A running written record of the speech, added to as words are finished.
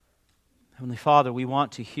Heavenly Father, we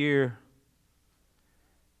want to hear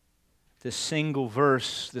this single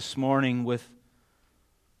verse this morning with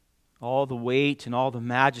all the weight and all the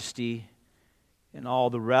majesty and all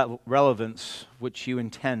the relevance which you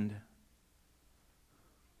intend.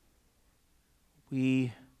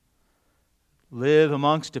 We live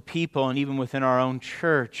amongst a people and even within our own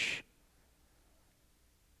church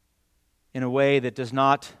in a way that does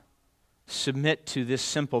not submit to this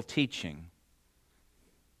simple teaching.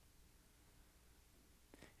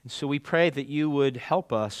 And so we pray that you would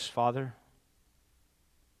help us, Father.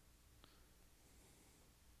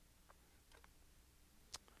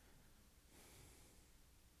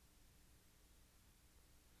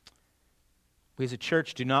 We as a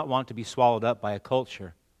church do not want to be swallowed up by a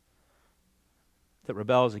culture that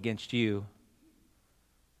rebels against you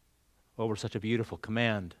over such a beautiful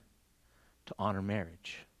command to honor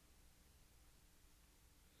marriage.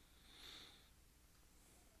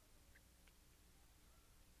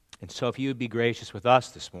 And so if you would be gracious with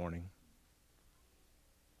us this morning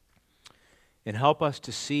and help us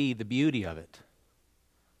to see the beauty of it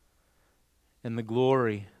and the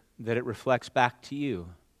glory that it reflects back to you.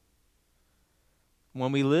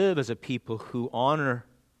 When we live as a people who honor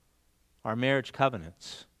our marriage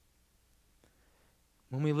covenants,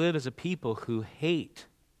 when we live as a people who hate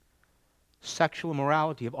sexual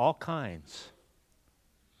immorality of all kinds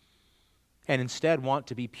and instead want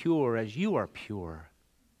to be pure as you are pure.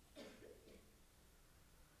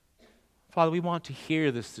 Father, we want to hear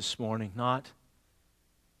this morning, not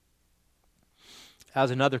as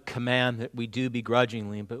another command that we do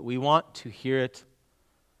begrudgingly, but we want to hear it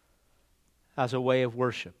as a way of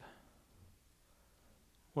worship,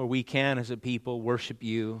 where we can, as a people, worship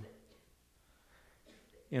you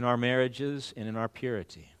in our marriages and in our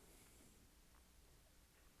purity.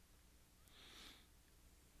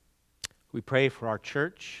 We pray for our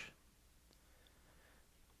church.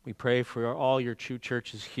 We pray for all your true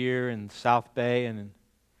churches here in South Bay and in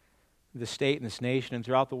the state and this nation and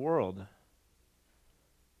throughout the world,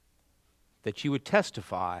 that you would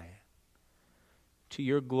testify to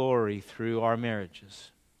your glory through our marriages.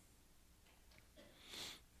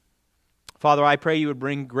 Father, I pray you would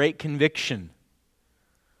bring great conviction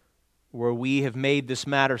where we have made this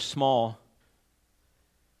matter small.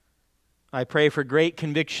 I pray for great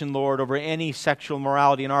conviction, Lord, over any sexual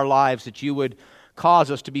morality in our lives, that you would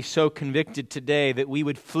cause us to be so convicted today that we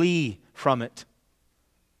would flee from it.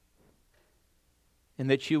 And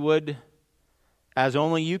that you would, as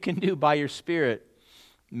only you can do by your Spirit,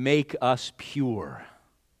 make us pure.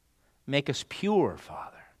 Make us pure,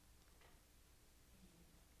 Father.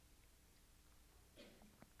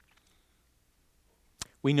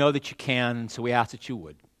 We know that you can, and so we ask that you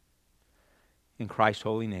would. In Christ's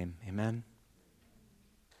holy name, amen.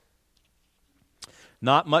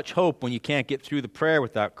 Not much hope when you can't get through the prayer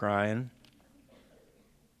without crying.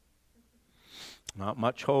 Not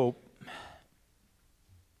much hope.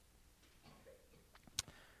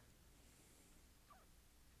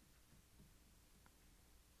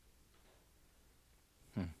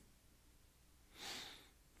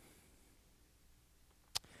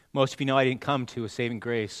 Most of you know I didn't come to a saving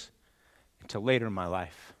grace until later in my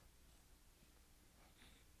life.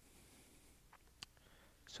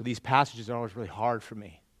 So these passages are always really hard for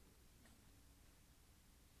me.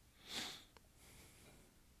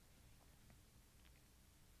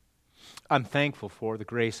 I'm thankful for the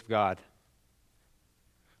grace of God.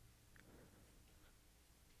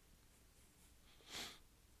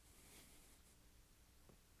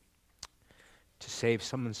 To save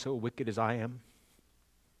someone so wicked as I am.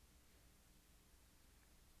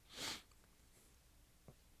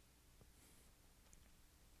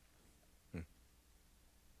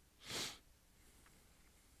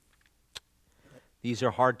 These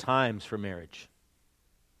are hard times for marriage.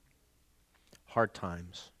 Hard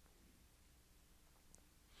times.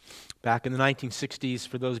 Back in the 1960s,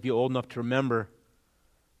 for those of you old enough to remember,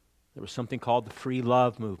 there was something called the free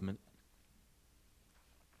love movement.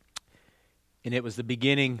 And it was the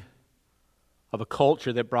beginning of a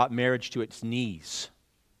culture that brought marriage to its knees.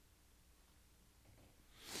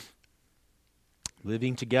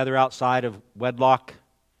 Living together outside of wedlock,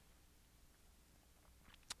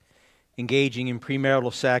 engaging in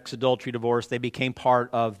premarital sex, adultery, divorce, they became part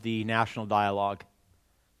of the national dialogue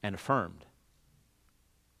and affirmed.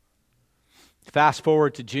 Fast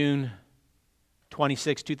forward to June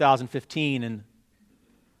 26, 2015, and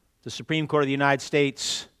the Supreme Court of the United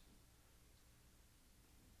States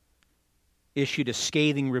issued a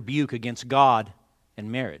scathing rebuke against God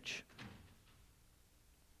and marriage.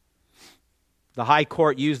 The High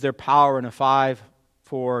Court used their power in a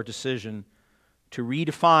 5-4 decision to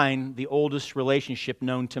redefine the oldest relationship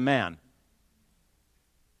known to man,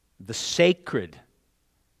 the sacred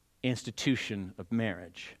institution of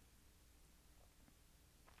marriage.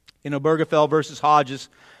 In Obergefell versus Hodges,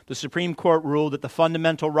 the Supreme Court ruled that the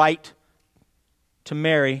fundamental right to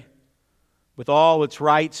marry, with all its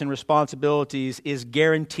rights and responsibilities, is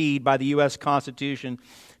guaranteed by the U.S. Constitution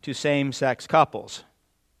to same-sex couples.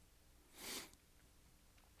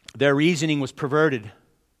 Their reasoning was perverted.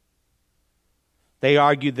 They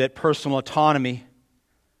argued that personal autonomy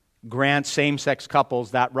grants same-sex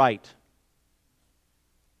couples that right.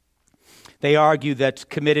 They argued that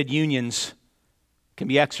committed unions can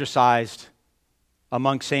be exercised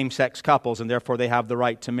among same-sex couples, and therefore they have the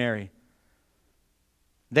right to marry.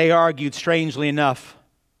 They argued, strangely enough,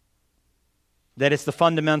 that it's the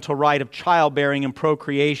fundamental right of childbearing and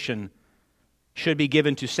procreation should be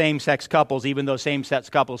given to same-sex couples, even though same-sex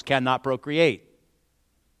couples cannot procreate.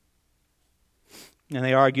 And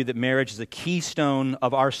they argued that marriage is the keystone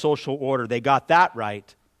of our social order. They got that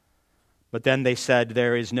right, but then they said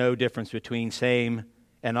there is no difference between same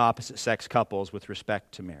and opposite-sex couples with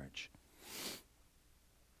respect to marriage.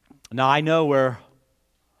 Now, I know where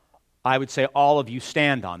I would say all of you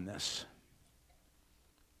stand on this.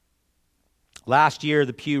 Last year,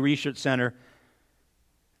 the Pew Research Center,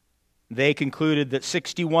 they concluded that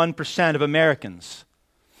 61% of Americans,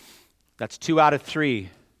 that's 2 out of 3,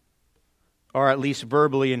 are at least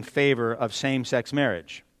verbally in favor of same-sex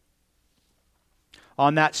marriage.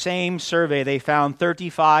 On that same survey, they found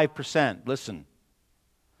 35%, listen,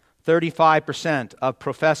 35% of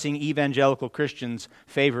professing evangelical Christians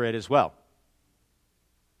favor it as well.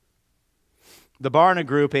 The Barna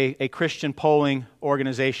Group, a Christian polling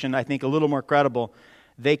organization, I think a little more credible,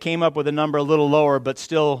 they came up with a number a little lower, but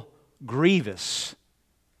still grievous,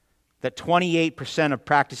 that 28% of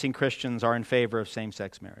practicing Christians are in favor of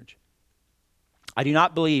same-sex marriage. I do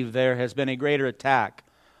not believe there has been a greater attack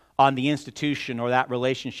on the institution or that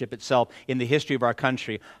relationship itself in the history of our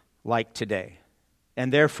country like today.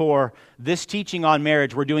 And therefore, this teaching on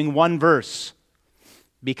marriage, we're doing one verse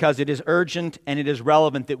because it is urgent and it is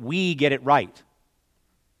relevant that we get it right,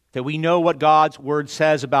 that we know what God's Word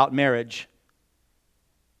says about marriage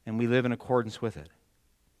and we live in accordance with it.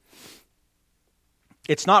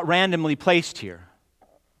 It's not randomly placed here.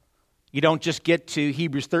 You don't just get to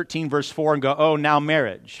Hebrews 13 verse 4 and go, oh, now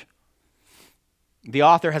marriage. The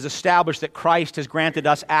author has established that Christ has granted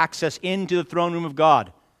us access into the throne room of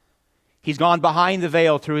God. He's gone behind the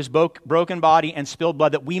veil through his broken body and spilled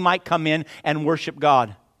blood that we might come in and worship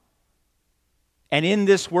God. And in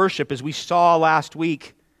this worship, as we saw last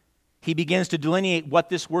week, he begins to delineate what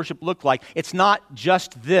this worship looked like. It's not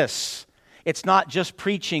just this. It's not just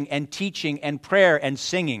preaching and teaching and prayer and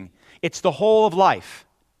singing. It's the whole of life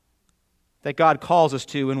that God calls us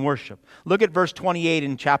to in worship. Look at verse 28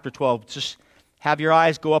 in chapter 12. Just have your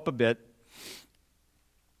eyes go up a bit.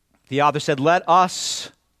 The author said,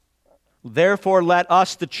 Therefore let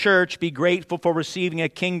us, the church, be grateful for receiving a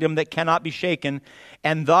kingdom that cannot be shaken,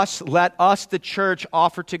 and thus let us, the church,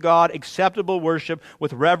 offer to God acceptable worship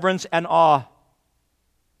with reverence and awe.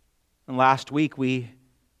 And last week we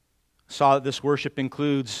saw that this worship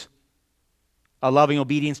includes a loving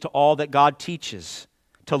obedience to all that God teaches,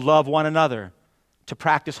 to love one another, to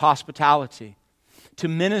practice hospitality, to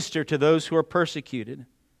minister to those who are persecuted.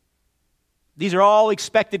 These are all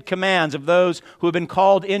expected commands of those who have been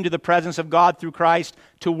called into the presence of God through Christ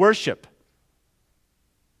to worship.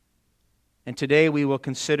 And today we will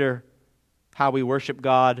consider how we worship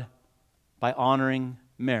God by honoring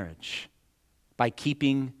marriage, by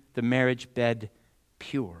keeping the marriage bed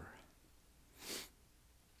pure.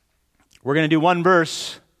 We're going to do one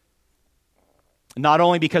verse, not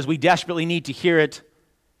only because we desperately need to hear it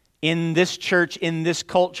in this church, in this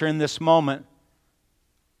culture, in this moment,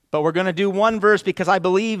 but we're going to do one verse because I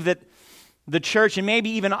believe that the church, and maybe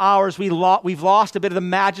even ours, we've lost a bit of the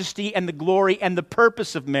majesty and the glory and the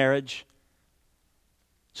purpose of marriage.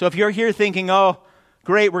 So if you're here thinking, oh,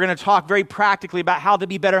 great, we're going to talk very practically about how to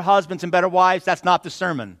be better husbands and better wives, that's not the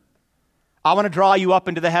sermon. I want to draw you up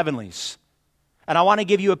into the heavenlies. And I want to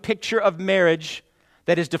give you a picture of marriage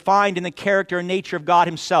that is defined in the character and nature of God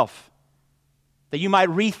Himself, that you might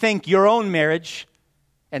rethink your own marriage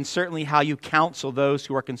and certainly how you counsel those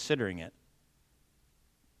who are considering it.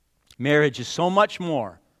 Marriage is so much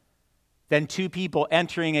more than two people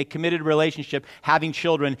entering a committed relationship, having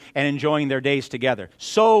children, and enjoying their days together.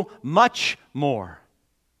 So much more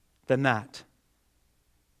than that.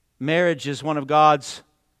 Marriage is one of God's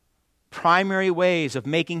primary ways of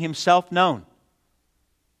making Himself known.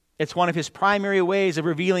 It's one of His primary ways of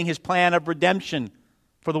revealing His plan of redemption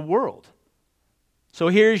for the world. So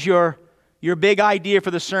here's your your big idea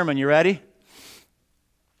for the sermon. You ready?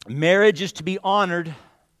 Marriage is to be honored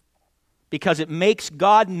because it makes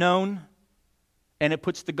God known and it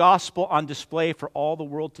puts the gospel on display for all the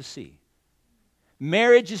world to see.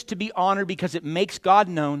 Marriage is to be honored because it makes God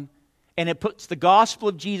known and it puts the gospel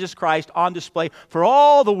of Jesus Christ on display for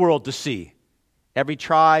all the world to see. Every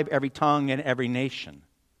tribe, every tongue, and every nation.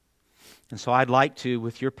 And so I'd like to,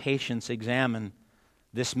 with your patience, examine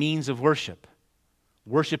this means of worship.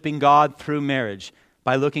 Worshiping God through marriage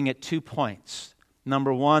by looking at 2 points.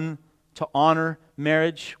 Number 1, to honor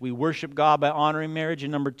marriage. We worship God by honoring marriage.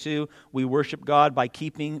 And number 2, we worship God by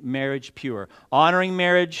keeping marriage pure. Honoring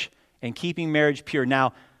marriage and keeping marriage pure.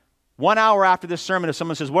 Now, 1 hour after this sermon, if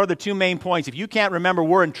someone says, what are the 2 main points? If you can't remember,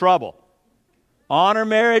 we're in trouble. Honor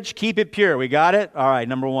marriage, keep it pure. We got it? All right,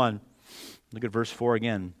 number 1. Look at verse 4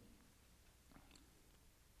 again.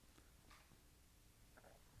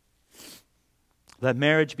 Let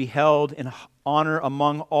marriage be held in honor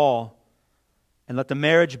among all, and let the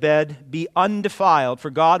marriage bed be undefiled, for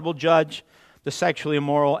God will judge the sexually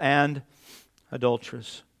immoral and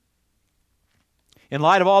adulterous. In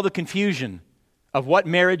light of all the confusion of what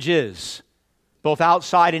marriage is, both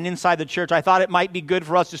outside and inside the church, I thought it might be good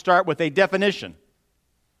for us to start with a definition.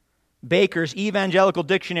 Baker's Evangelical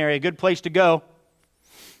Dictionary, a good place to go.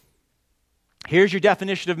 Here's your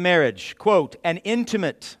definition of marriage. Quote, an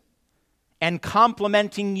intimate and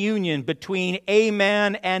complementing union between a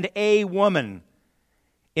man and a woman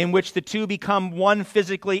in which the two become one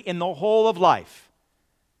physically in the whole of life.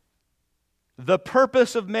 The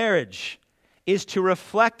purpose of marriage is to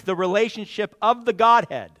reflect the relationship of the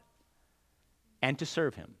Godhead and to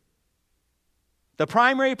serve Him. The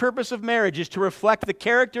primary purpose of marriage is to reflect the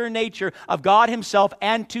character and nature of God Himself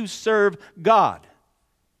and to serve God.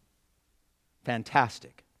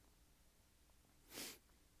 Fantastic.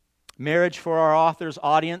 Marriage, for our author's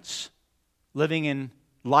audience, living in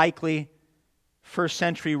likely first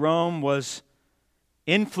century Rome, was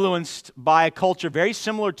influenced by a culture very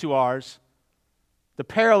similar to ours. The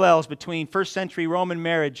parallels between first century Roman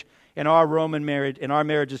marriage and our Roman marriage and our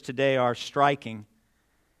marriages today are striking.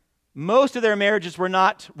 Most of their marriages were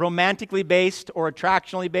not romantically based or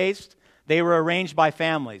attractionally based. They were arranged by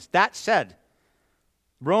families. That said,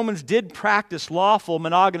 Romans did practice lawful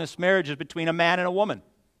monogamous marriages between a man and a woman.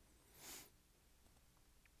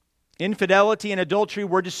 Infidelity and adultery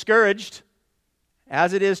were discouraged,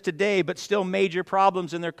 as it is today, but still major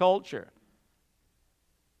problems in their culture.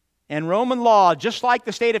 And Roman law, just like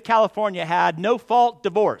the state of California, had no-fault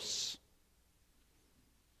divorce.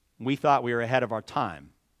 We thought we were ahead of our time.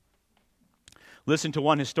 Listen to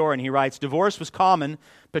one historian. He writes, divorce was common,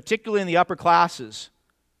 particularly in the upper classes.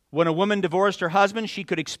 When a woman divorced her husband, she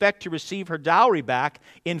could expect to receive her dowry back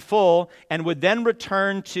in full and would then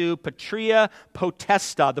return to patria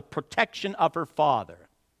potesta, the protection of her father.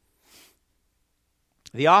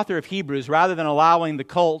 The author of Hebrews, rather than allowing the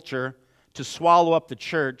culture to swallow up the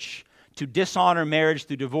church, to dishonor marriage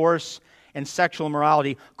through divorce and sexual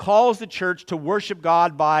immorality, calls the church to worship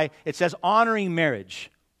God by, it says, honoring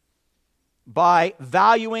marriage, by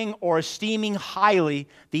valuing or esteeming highly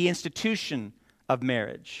the institution of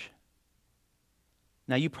marriage.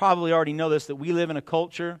 Now, you probably already know this, that we live in a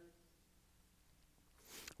culture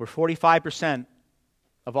where 45%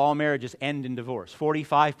 of all marriages end in divorce.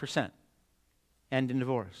 45% end in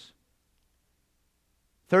divorce.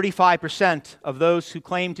 35% of those who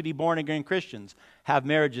claim to be born-again Christians have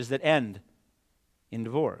marriages that end in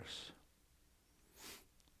divorce.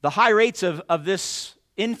 The high rates of this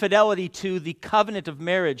infidelity to the covenant of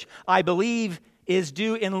marriage, I believe, is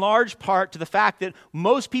due in large part to the fact that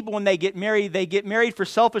most people, when they get married for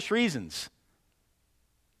selfish reasons.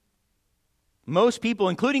 Most people,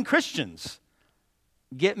 including Christians,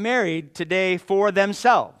 get married today for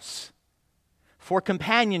themselves, for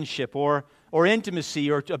companionship or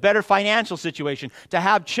intimacy or a better financial situation, to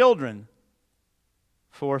have children,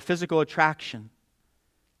 for physical attraction.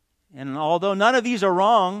 And although none of these are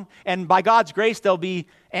wrong, and by God's grace they'll be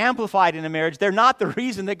amplified in a marriage, they're not the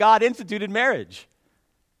reason that God instituted marriage.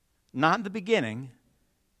 Not in the beginning.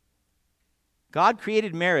 God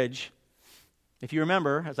created marriage, if you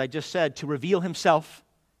remember, as I just said, to reveal Himself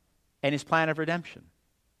and His plan of redemption.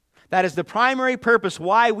 That is the primary purpose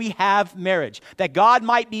why we have marriage, that God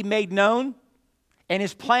might be made known and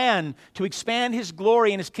His plan to expand His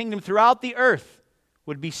glory and His kingdom throughout the earth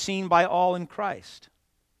would be seen by all in Christ.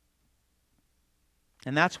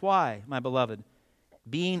 And that's why, my beloved,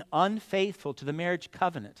 being unfaithful to the marriage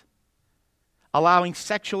covenant, allowing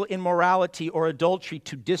sexual immorality or adultery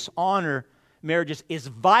to dishonor marriages is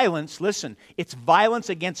violence. Listen, it's violence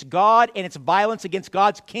against God and it's violence against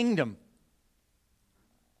God's kingdom.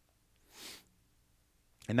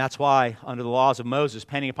 And that's why, under the laws of Moses,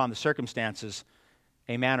 depending upon the circumstances,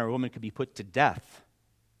 a man or a woman could be put to death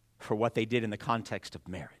for what they did in the context of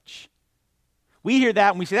marriage. We hear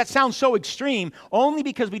that and we say, that sounds so extreme, only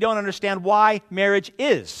because we don't understand why marriage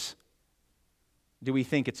is. Do we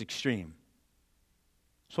think it's extreme?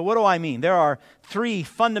 So what do I mean? There are three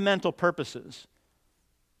fundamental purposes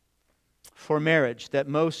for marriage that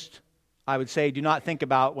most, I would say, do not think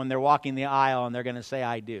about when they're walking the aisle and they're going to say,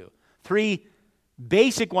 I do. Three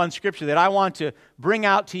basic ones, Scripture, that I want to bring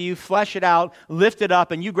out to you, flesh it out, lift it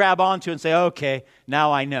up, and you grab onto and say, okay,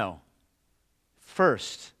 now I know.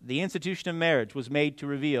 First, the institution of marriage was made to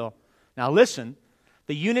reveal, now listen,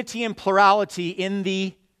 the unity and plurality in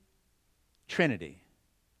the Trinity.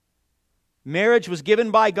 Marriage was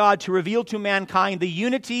given by God to reveal to mankind the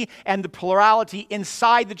unity and the plurality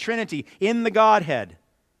inside the Trinity, in the Godhead.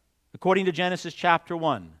 According to Genesis chapter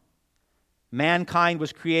 1, mankind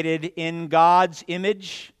was created in God's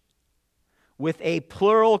image with a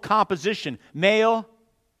plural composition, male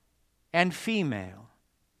and female.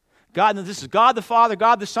 God, and this is God the Father,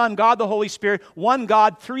 God the Son, God the Holy Spirit, one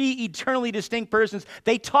God, three eternally distinct persons.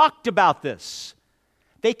 They talked about this.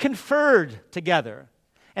 They conferred together.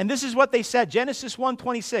 And this is what they said, Genesis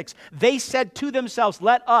 1:26. They said to themselves,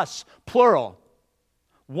 let us, plural,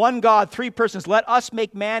 one God, three persons, let us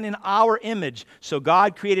make man in our image. So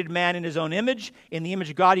God created man in his own image. In the image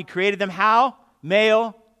of God, he created them how?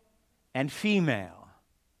 Male and female.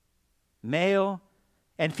 Male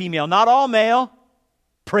and female. Not all male,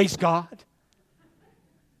 praise God.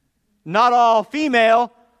 Not all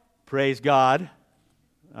female, praise God.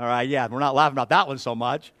 All right, yeah, we're not laughing about that one so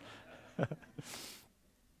much.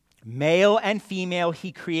 Male and female,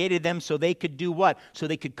 he created them so they could do what? So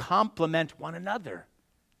they could complement one another.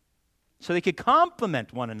 So they could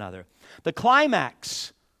complement one another. The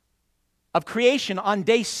climax of creation on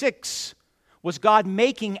day 6 was God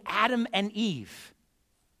making Adam and Eve.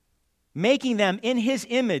 Making them in his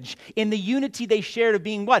image, in the unity they shared of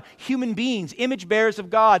being what? Human beings, image bearers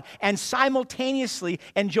of God, and simultaneously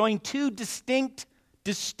enjoying two distinct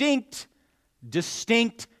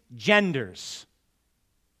genders.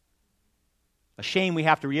 A shame we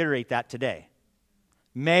have to reiterate that today.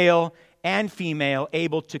 Male and female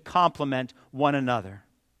able to complement one another.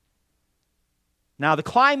 Now, the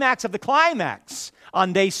climax of the climax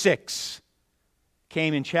on day 6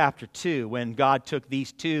 came in chapter 2 when God took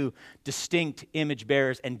these two distinct image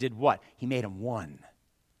bearers and did what? He made them one.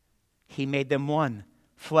 He made them one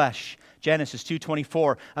flesh. Genesis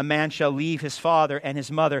 2:24, a man shall leave his father and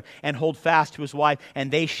his mother and hold fast to his wife,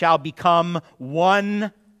 and they shall become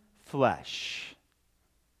one flesh.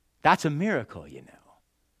 That's a miracle, you know.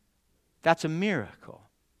 That's a miracle.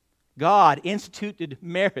 God instituted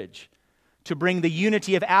marriage to bring the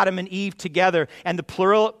unity of Adam and Eve together and the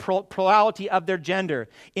plurality of their gender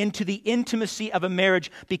into the intimacy of a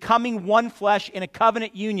marriage, becoming one flesh in a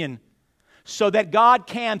covenant union, so that God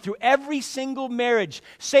can, through every single marriage,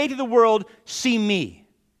 say to the world, see me.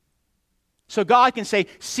 So God can say,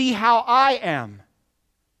 see how I am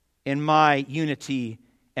in my unity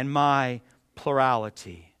and my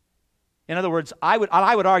plurality. In other words, I would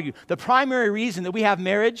argue the primary reason that we have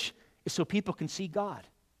marriage is so people can see God.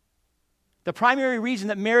 The primary reason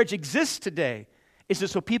that marriage exists today is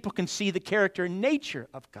so people can see the character and nature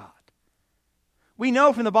of God. We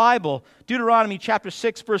know from the Bible, Deuteronomy chapter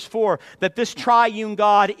 6, verse 4, that this triune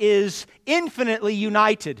God is infinitely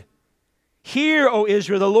united. Hear, O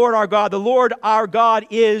Israel, the Lord our God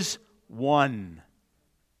is one.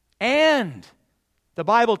 And the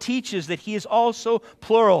Bible teaches that he is also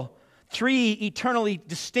plural. 3 eternally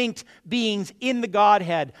distinct beings in the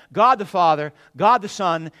Godhead. God the Father, God the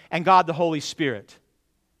Son, and God the Holy Spirit.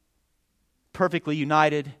 Perfectly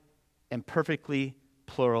united and perfectly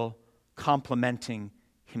plural, complementing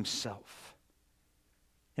himself.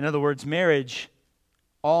 In other words, marriage,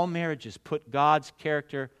 all marriages put God's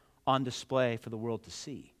character on display for the world to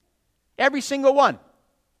see. Every single one.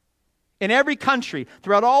 In every country,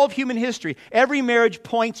 throughout all of human history, every marriage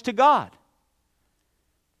points to God.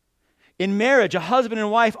 In marriage, a husband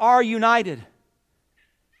and wife are united.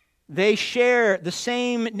 They share the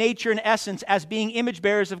same nature and essence as being image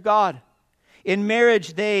bearers of God. In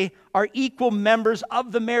marriage, they are equal members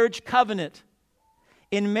of the marriage covenant.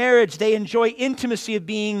 In marriage, they enjoy intimacy of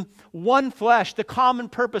being one flesh, the common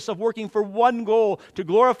purpose of working for one goal, to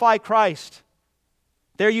glorify Christ.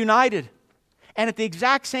 They're united. And at the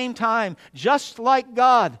exact same time, just like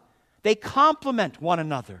God, they complement one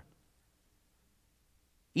another.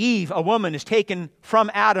 Eve, a woman, is taken from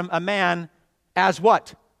Adam, a man, as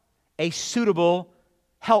what? A suitable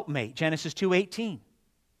helpmate. Genesis 2:18.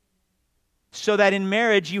 So that in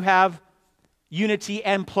marriage you have unity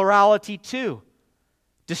and plurality too.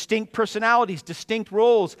 Distinct personalities, distinct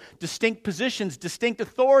roles, distinct positions, distinct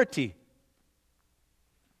authority.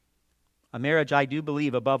 A marriage, I do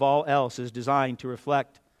believe, above all else, is designed to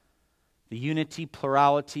reflect the unity,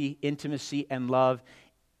 plurality, intimacy, and love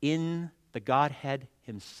in the Godhead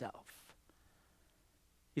Himself.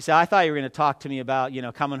 You say, I thought you were going to talk to me about,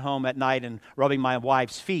 coming home at night and rubbing my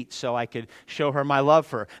wife's feet so I could show her my love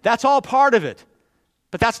for her. That's all part of it.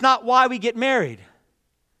 But that's not why we get married.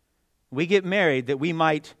 We get married that we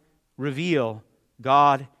might reveal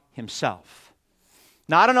God Himself.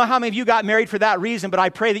 Now, I don't know how many of you got married for that reason, but I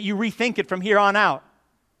pray that you rethink it from here on out.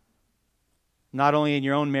 Not only in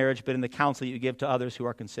your own marriage, but in the counsel you give to others who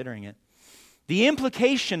are considering it. The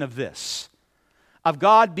implication of this, of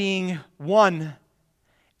God being one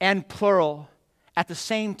and plural at the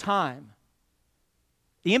same time,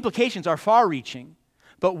 the implications are far-reaching,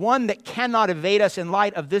 but one that cannot evade us in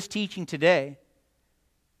light of this teaching today.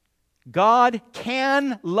 God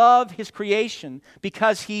can love His creation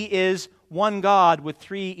because He is one God with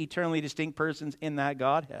three eternally distinct persons in that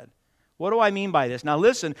Godhead. What do I mean by this? Now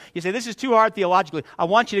listen, you say, this is too hard theologically. I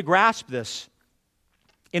want you to grasp this.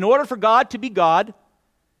 In order for God to be God,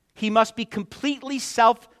 He must be completely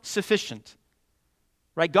self-sufficient.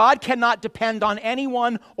 Right? God cannot depend on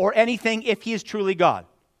anyone or anything if He is truly God.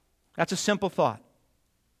 That's a simple thought.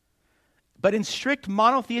 But in strict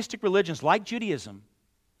monotheistic religions like Judaism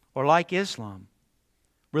or like Islam,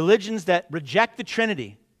 religions that reject the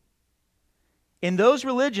Trinity, in those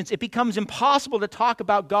religions, it becomes impossible to talk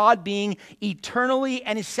about God being eternally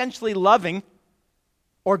and essentially loving,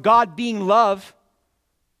 or God being love,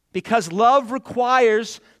 because love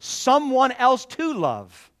requires someone else to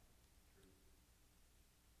love.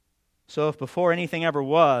 So if before anything ever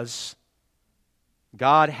was,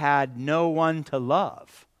 God had no one to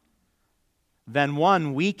love, then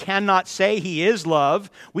one, we cannot say He is love.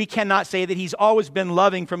 We cannot say that He's always been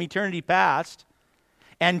loving from eternity past.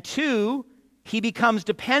 And two, He becomes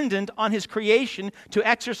dependent on His creation to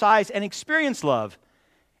exercise and experience love.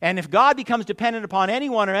 And if God becomes dependent upon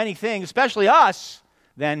anyone or anything, especially us,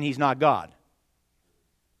 then He's not God.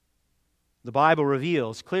 The Bible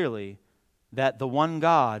reveals clearly that the one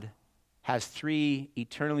God has three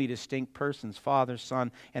eternally distinct persons, Father,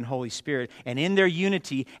 Son, and Holy Spirit. And in their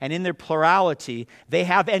unity and in their plurality, they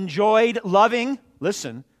have enjoyed loving,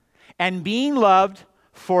 listen, and being loved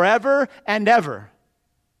forever and ever.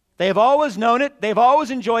 They have always known it, they've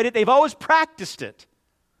always enjoyed it, they've always practiced it.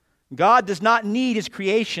 God does not need His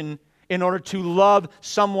creation in order to love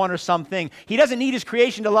someone or something. He doesn't need His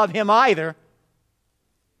creation to love Him either.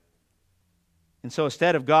 And so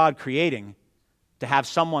instead of God creating to have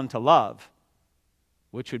someone to love,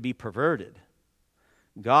 which would be perverted,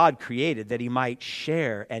 God created that He might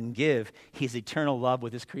share and give His eternal love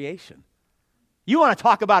with His creation. You want to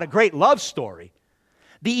talk about a great love story?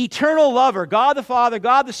 The eternal lover, God the Father,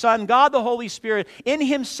 God the Son, God the Holy Spirit, in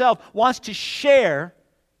Himself wants to share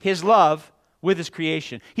His love with His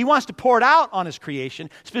creation. He wants to pour it out on His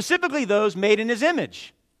creation, specifically those made in His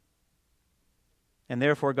image. And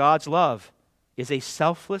therefore, God's love is a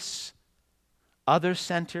selfless,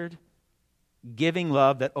 other-centered, giving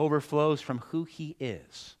love that overflows from who He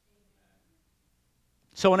is.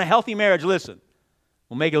 So in a healthy marriage, listen,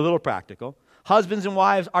 we'll make it a little practical. Husbands and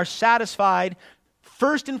wives are satisfied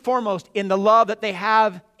first and foremost in the love that they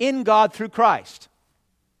have in God through Christ.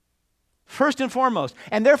 First and foremost.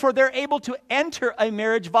 And therefore they're able to enter a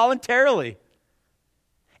marriage voluntarily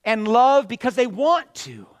and love because they want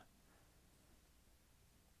to.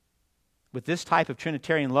 With this type of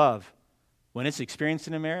Trinitarian love, when it's experienced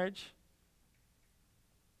in a marriage,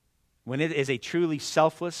 when it is a truly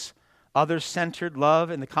selfless, other-centered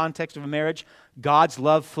love in the context of a marriage, God's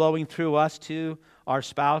love flowing through us to our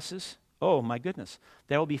spouses, oh my goodness,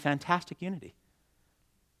 there will be fantastic unity.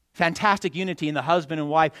 Fantastic unity in the husband and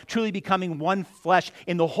wife, truly becoming one flesh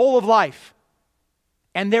in the whole of life.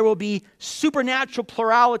 And there will be supernatural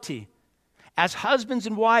plurality as husbands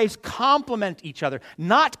and wives complement each other,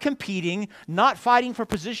 not competing, not fighting for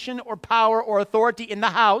position or power or authority in the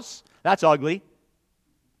house. That's ugly.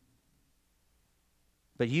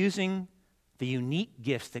 But using the unique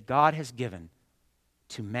gifts that God has given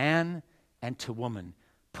to man and to woman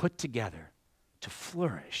put together to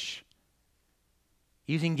flourish.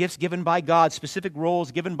 Using gifts given by God, specific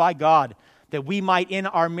roles given by God, that we might in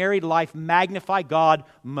our married life magnify God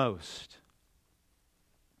most.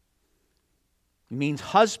 It means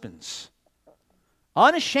husbands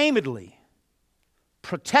unashamedly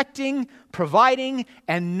protecting, providing,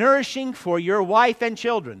 and nourishing for your wife and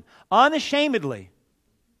children. Unashamedly.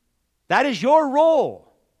 That is your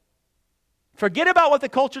role. Forget about what the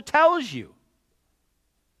culture tells you.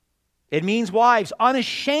 It means, wives,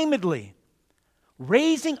 unashamedly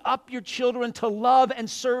raising up your children to love and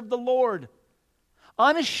serve the Lord.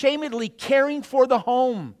 Unashamedly caring for the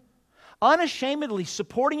home. Unashamedly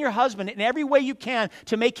supporting your husband in every way you can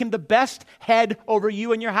to make him the best head over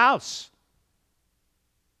you and your house.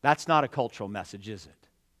 That's not a cultural message, is it?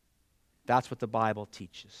 That's what the Bible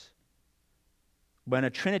teaches. When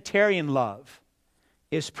a Trinitarian love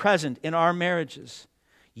is present in our marriages,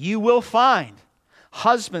 you will find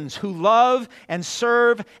husbands who love and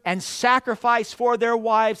serve and sacrifice for their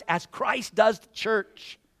wives as Christ does the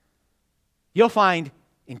church. You'll find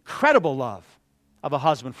incredible love of a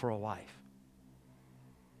husband for a wife.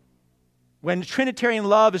 When Trinitarian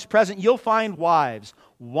love is present, you'll find wives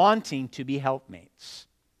wanting to be helpmates,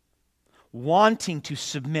 wanting to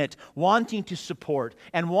submit, wanting to support,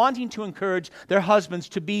 and wanting to encourage their husbands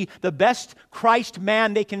to be the best Christ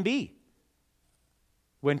man they can be.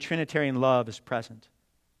 When Trinitarian love is present.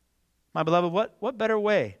 My beloved, what better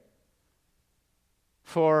way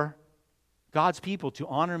for God's people to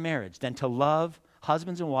honor marriage than to love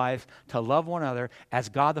husbands and wives, to love one another as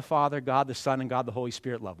God the Father, God the Son, and God the Holy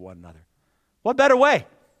Spirit love one another? What better way?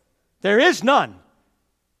 There is none.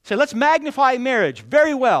 So let's magnify marriage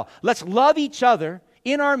very well. Let's love each other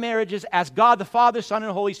in our marriages as God the Father, Son,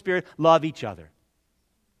 and Holy Spirit love each other.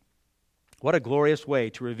 What a glorious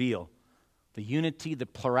way to reveal the unity, the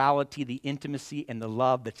plurality, the intimacy, and the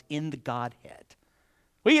love that's in the Godhead.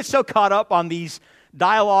 We get so caught up on these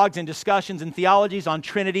dialogues and discussions and theologies on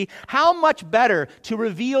Trinity. How much better to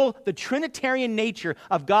reveal the Trinitarian nature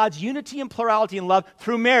of God's unity and plurality and love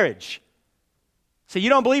through marriage. So you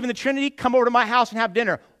don't believe in the Trinity? Come over to my house and have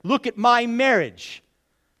dinner. Look at my marriage.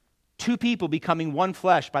 Two people becoming one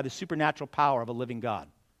flesh by the supernatural power of a living God.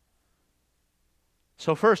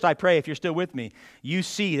 So first, I pray, if you're still with me, you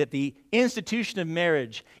see that the institution of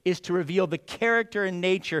marriage is to reveal the character and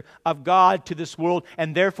nature of God to this world,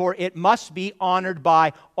 and therefore it must be honored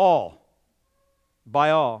by all. By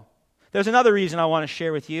all. There's another reason I want to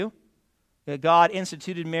share with you. That God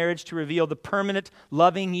instituted marriage to reveal the permanent,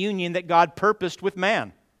 loving union that God purposed with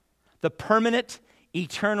man. The permanent,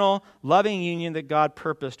 eternal, loving union that God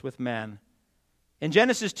purposed with man. In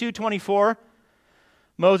Genesis 2:24,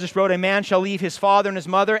 Moses wrote, "A man shall leave his father and his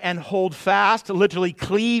mother and hold fast," literally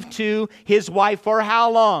cleave to his wife for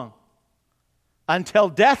how long? Until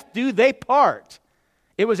death do they part.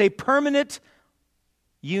 It was a permanent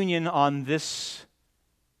union on this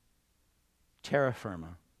terra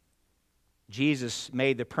firma. Jesus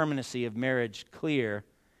made the permanency of marriage clear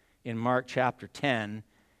in Mark chapter 10,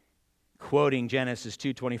 quoting Genesis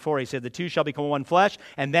 2:24. He said, "The two shall become one flesh,"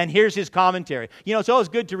 and then here's his commentary. You know, it's always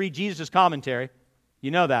good to read Jesus' commentary. You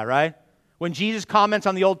know that, right? When Jesus comments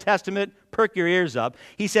on the Old Testament, perk your ears up.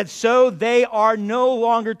 He said, "So they are no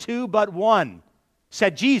longer two, but one,"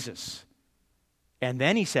 said Jesus. And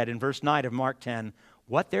then he said in verse 9 of Mark 10,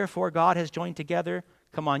 "What therefore God has joined together,"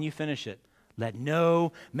 come on, you finish it, "let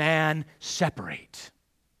no man separate."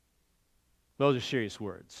 Those are serious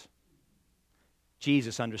words.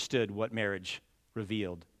 Jesus understood what marriage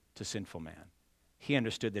revealed to sinful man. He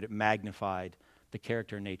understood that it magnified the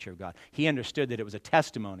character and nature of God. He understood that it was a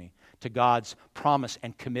testimony to God's promise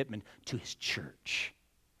and commitment to His church.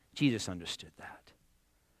 Jesus understood that.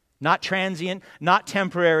 Not transient, not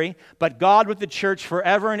temporary, but God with the church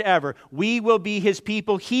forever and ever. We will be His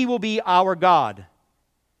people. He will be our God.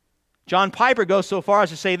 John Piper goes so far as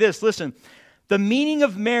to say this, listen, "The meaning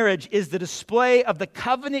of marriage is the display of the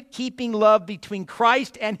covenant-keeping love between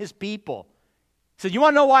Christ and His people." So you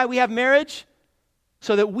want to know why we have marriage?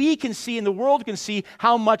 So that we can see and the world can see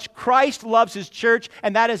how much Christ loves His church,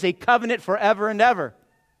 and that is a covenant forever and ever.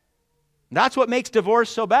 That's what makes divorce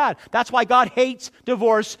so bad. That's why God hates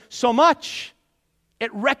divorce so much.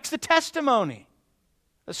 It wrecks the testimony,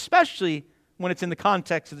 especially when it's in the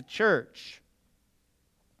context of the church.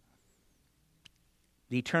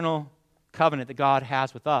 The eternal covenant that God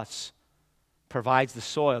has with us provides the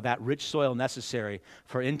soil, that rich soil necessary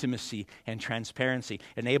for intimacy and transparency.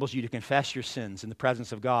 It enables you to confess your sins in the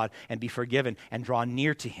presence of God and be forgiven and draw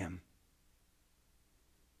near to Him.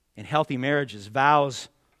 In healthy marriages, vows,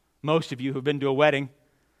 most of you who've been to a wedding,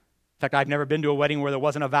 in fact, I've never been to a wedding where there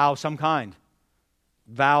wasn't a vow of some kind.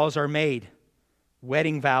 Vows are made.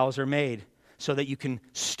 Wedding vows are made so that you can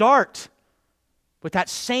start with that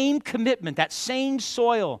same commitment, that same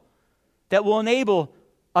soil that will enable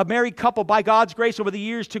a married couple, by God's grace over the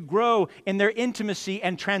years, to grow in their intimacy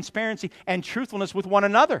and transparency and truthfulness with one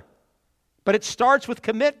another. But it starts with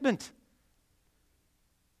commitment.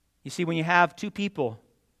 You see, when you have two people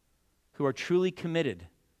who are truly committed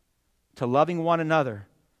to loving one another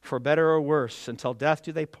for better or worse until death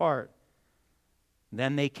do they part,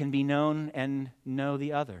 then they can be known and know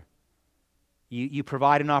the other. You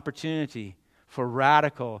provide an opportunity for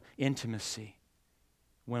radical intimacy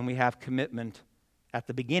when we have commitment at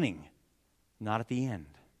the beginning, not at the end.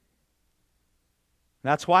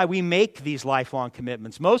 That's why we make these lifelong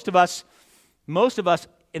commitments. Most of us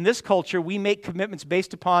in this culture, we make commitments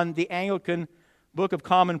based upon the Anglican Book of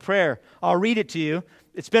Common Prayer. I'll read it to you.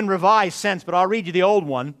 It's been revised since, but I'll read you the old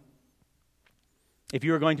one. If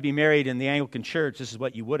you were going to be married in the Anglican Church, this is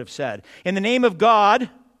what you would have said. In the name of God,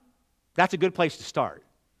 that's a good place to start.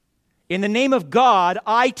 In the name of God,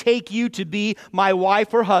 I take you to be my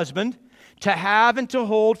wife or husband, to have and to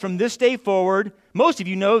hold from this day forward, most of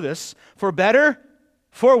you know this, for better,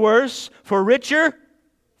 for worse, for richer,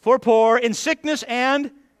 for poor, in sickness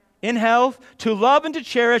and in health, to love and to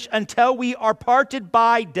cherish until we are parted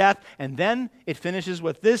by death. And then it finishes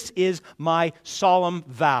with, this is my solemn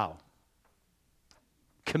vow.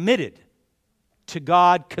 Committed to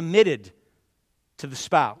God, committed to the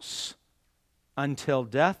spouse. Until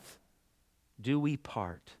death do we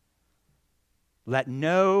part. Let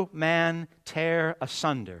no man tear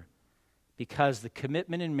asunder, because the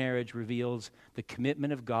commitment in marriage reveals the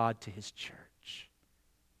commitment of God to His church.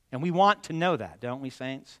 And we want to know that, don't we,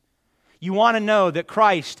 saints? You want to know that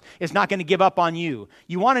Christ is not going to give up on you.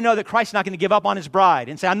 You want to know that Christ is not going to give up on His bride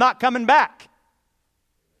and say, I'm not coming back.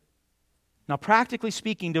 Now, practically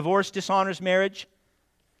speaking, divorce dishonors marriage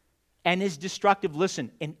and is destructive,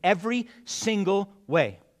 listen, in every single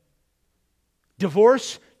way.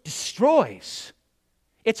 Divorce destroys.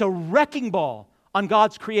 It's a wrecking ball on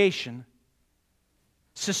God's creation.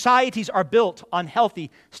 Societies are built on healthy,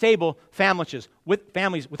 stable families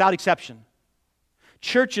without exception.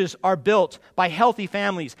 Churches are built by healthy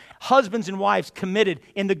families, husbands and wives committed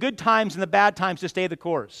in the good times and the bad times to stay the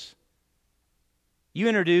course. You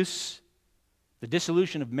introduce the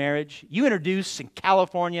dissolution of marriage. You introduce in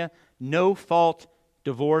California no-fault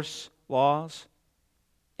divorce laws,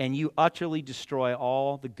 and you utterly destroy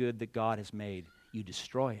all the good that God has made. You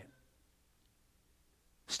destroy it.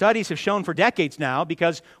 Studies have shown for decades now,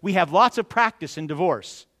 because we have lots of practice in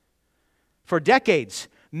divorce. For decades,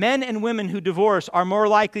 men and women who divorce are more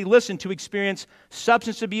likely, to experience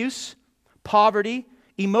substance abuse, poverty,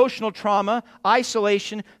 emotional trauma,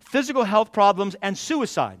 isolation, physical health problems, and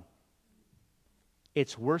suicide.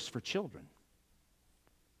 It's worse for children.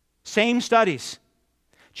 Same studies.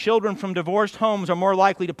 Children from divorced homes are more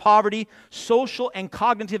likely to poverty, social and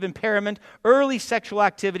cognitive impairment, early sexual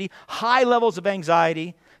activity, high levels of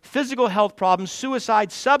anxiety, physical health problems,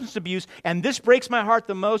 suicide, substance abuse, and this breaks my heart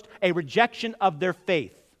the most, a rejection of their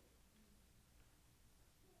faith.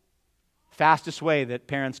 Fastest way that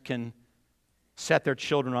parents can set their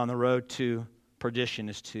children on the road to perdition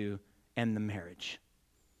is to end the marriage.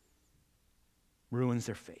 Ruins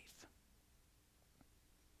their faith.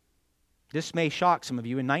 This may shock some of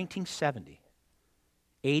you. In 1970,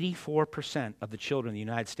 84% of the children in the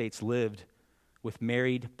United States lived with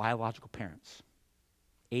married biological parents.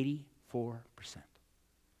 84%.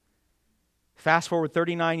 Fast forward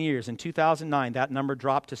 39 years. In 2009, that number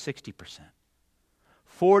dropped to 60%.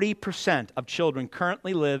 40% of children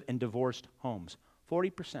currently live in divorced homes.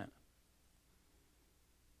 40%.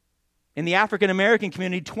 In the African American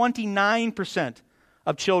community, 29%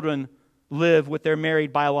 of children live with their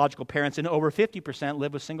married biological parents, and over 50%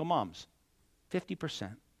 live with single moms.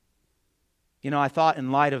 50%. You know, I thought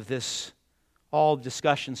in light of this, all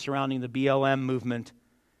discussion surrounding the BLM movement,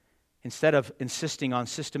 instead of insisting on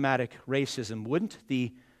systematic racism, wouldn't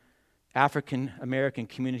the African American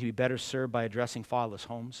community be better served by addressing fatherless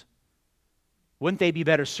homes? Wouldn't they be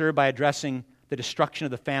better served by addressing the destruction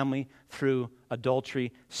of the family through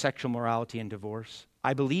adultery, sexual morality, and divorce?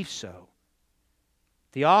 I believe so.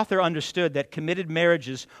 The author understood that committed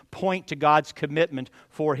marriages point to God's commitment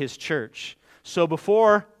for His church. So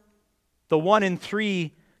before the 1 in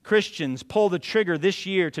 3 Christians pull the trigger this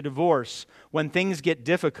year to divorce when things get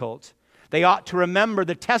difficult, they ought to remember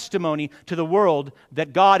the testimony to the world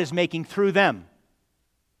that God is making through them.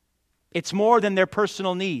 It's more than their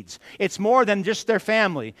personal needs. It's more than just their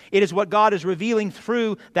family. It is what God is revealing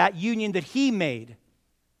through that union that He made.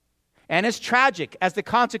 And as tragic as the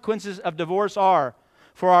consequences of divorce are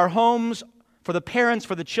for our homes, for the parents,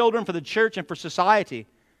 for the children, for the church, and for society,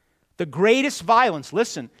 the greatest violence,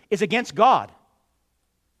 listen, is against God.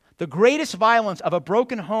 The greatest violence of a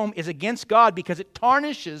broken home is against God because it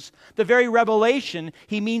tarnishes the very revelation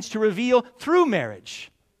He means to reveal through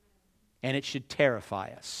marriage. And it should terrify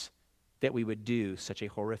us that we would do such a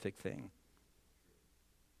horrific thing.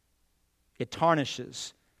 It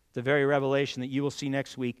tarnishes the very revelation that you will see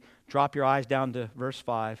next week. Drop your eyes down to verse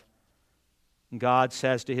 5. God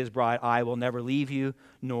says to his bride, I will never leave you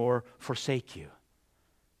nor forsake you.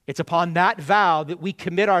 It's upon that vow that we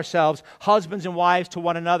commit ourselves, husbands and wives, to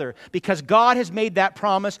one another, because God has made that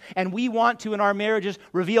promise, and we want to, in our marriages,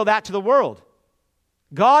 reveal that to the world.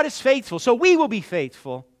 God is faithful, so we will be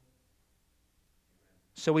faithful.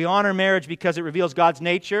 So we honor marriage because it reveals God's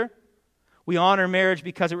nature. We honor marriage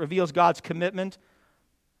because it reveals God's commitment.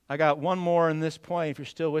 I got one more in this point, if you're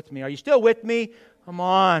still with me. Are you still with me? Come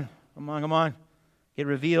on. It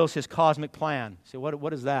reveals his cosmic plan. So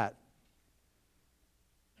what is that?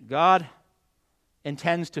 God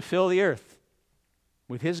intends to fill the earth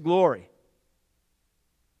with his glory,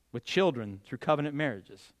 with children through covenant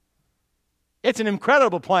marriages. It's an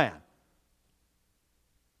incredible plan.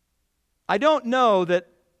 I don't know that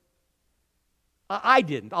I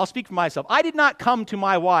didn't. I'll speak for myself. I did not come to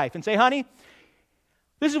my wife and say, honey,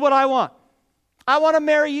 this is what I want. I want to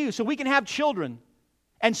marry you so we can have children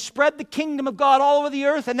and spread the kingdom of God all over the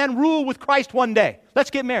earth and then rule with Christ one day. Let's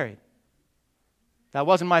get married. That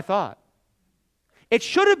wasn't my thought. It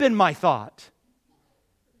should have been my thought.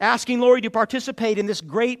 Asking Lori to participate in this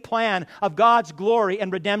great plan of God's glory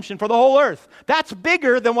and redemption for the whole earth. That's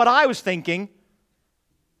bigger than what I was thinking.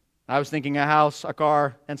 I was thinking a house, a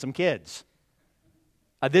car, and some kids.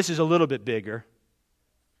 This is a little bit bigger.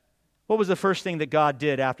 What was the first thing that God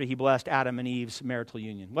did after he blessed Adam and Eve's marital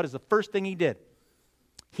union? What is the first thing he did?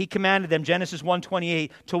 He commanded them, Genesis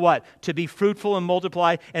 1:28, to what? To be fruitful and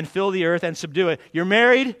multiply and fill the earth and subdue it. You're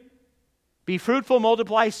married? Be fruitful,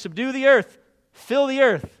 multiply, subdue the earth, fill the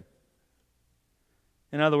earth.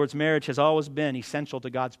 In other words, marriage has always been essential to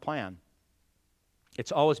God's plan.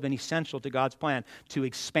 It's always been essential to God's plan to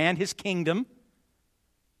expand his kingdom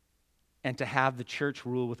and to have the church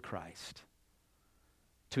rule with Christ.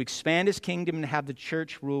 To expand his kingdom and have the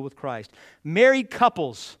church rule with Christ. Married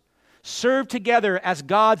couples serve together as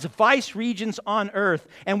God's vice regents on earth,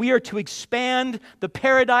 and we are to expand the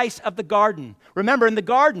paradise of the garden. Remember, in the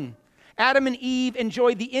garden, Adam and Eve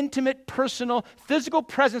enjoyed the intimate, personal, physical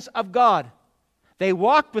presence of God. They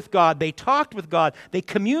walked with God, they talked with God, they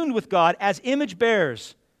communed with God as image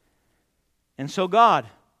bearers. And so God,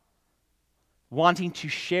 wanting to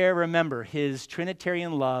share, remember, his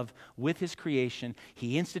Trinitarian love with his creation,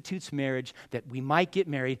 he institutes marriage that we might get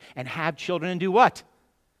married and have children and do what?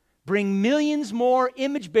 Bring millions more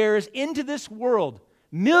image bearers into this world,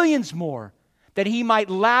 millions more, that he might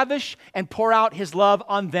lavish and pour out his love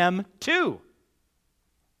on them too.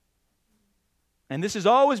 And this has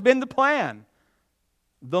always been the plan.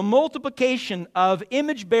 The multiplication of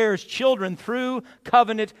image bearers, children, through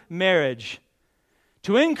covenant marriage.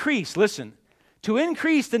 To increase, listen, to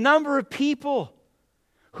increase the number of people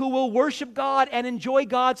who will worship God and enjoy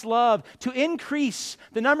God's love, to increase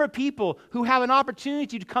the number of people who have an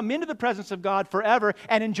opportunity to come into the presence of God forever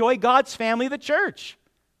and enjoy God's family, the church.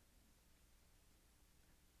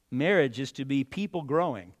 Marriage is to be people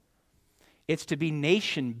growing. It's to be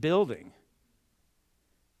nation building.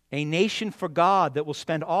 A nation for God that will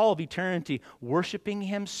spend all of eternity worshiping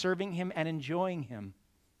him, serving him, and enjoying him.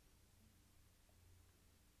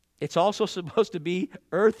 It's also supposed to be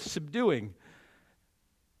earth subduing.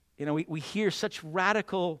 You know, we hear such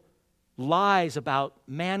radical lies about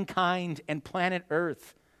mankind and planet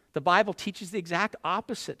Earth. The Bible teaches the exact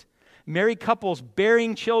opposite. Married couples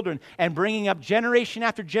bearing children and bringing up generation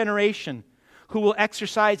after generation who will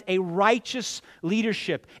exercise a righteous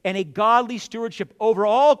leadership and a godly stewardship over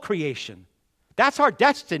all creation. That's our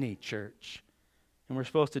destiny, church. And we're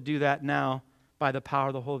supposed to do that now by the power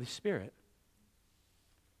of the Holy Spirit.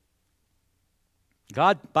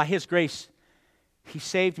 God, by his grace, he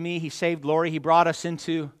saved me, he saved Lori, he brought us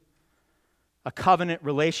into a covenant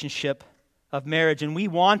relationship of marriage, and we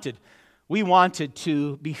wanted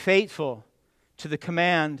to be faithful to the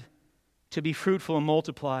command to be fruitful and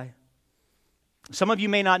multiply. Some of you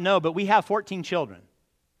may not know, but we have 14 children.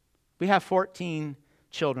 We have 14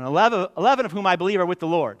 children, 11 of whom I believe are with the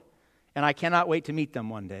Lord, and I cannot wait to meet them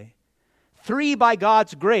one day. 3, by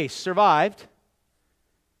God's grace, survived.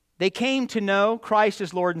 They came to know Christ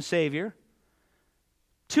as Lord and Savior.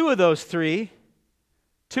 Two of those three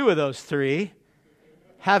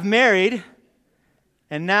have married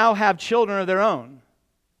and now have children of their own.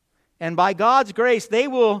 And by God's grace, they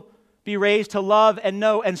will be raised to love and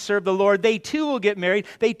know and serve the Lord. They too will get married.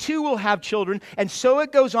 They too will have children. And so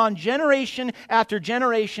it goes on generation after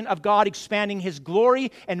generation of God expanding his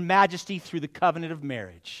glory and majesty through the covenant of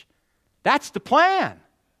marriage. That's the plan.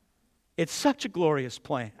 It's such a glorious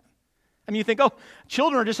plan. I mean, you think, oh,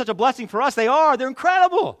 children are just such a blessing for us. They are. They're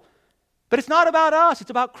incredible. But it's not about us.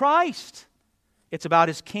 It's about Christ. It's about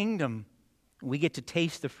his kingdom. We get to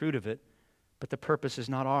taste the fruit of it, but the purpose is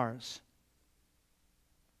not ours.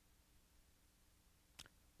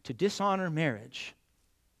 to dishonor marriage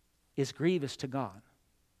is grievous to God.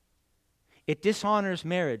 It dishonors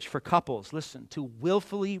marriage for couples, listen, to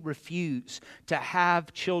willfully refuse to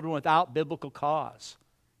have children without biblical cause.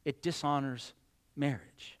 It dishonors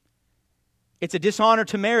marriage. It's a dishonor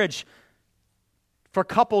to marriage for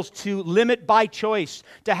couples to limit by choice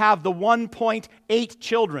to have the 1.8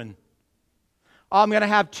 children. I'm going to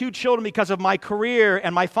have 2 children because of my career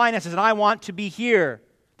and my finances, and I want to be here.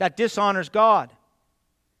 That dishonors God.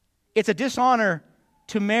 It's a dishonor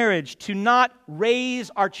to marriage to not raise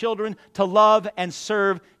our children to love and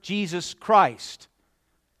serve Jesus Christ.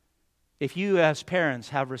 If you as parents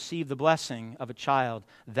have received the blessing of a child,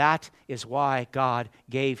 that is why God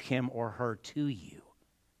gave him or her to you,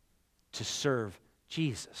 to serve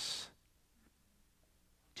Jesus,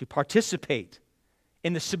 to participate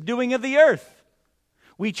in the subduing of the earth.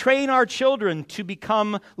 We train our children to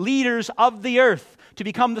become leaders of the earth, to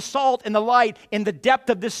become the salt and the light in the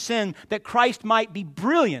depth of this sin, that Christ might be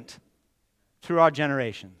brilliant through our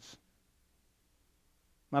generations.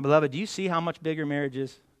 My beloved, do you see how much bigger marriage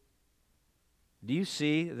is? Do you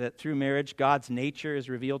see that through marriage, God's nature is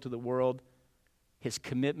revealed to the world, His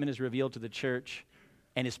commitment is revealed to the church,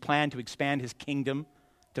 and His plan to expand His kingdom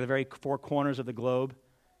to the very 4 corners of the globe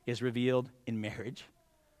is revealed in marriage?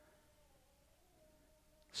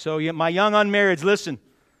 So, my young unmarrieds, listen.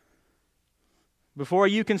 Before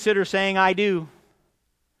you consider saying I do,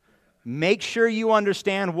 make sure you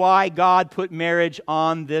understand why God put marriage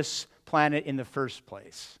on this planet in the first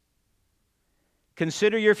place.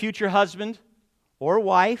 Consider your future husband or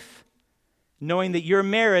wife, knowing that your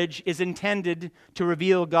marriage is intended to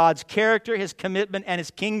reveal God's character, His commitment, and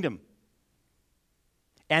His kingdom.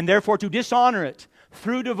 And therefore to dishonor it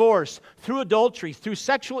through divorce, through adultery, through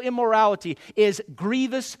sexual immorality is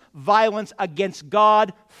grievous violence against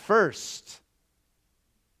God first.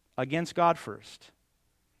 Against God first.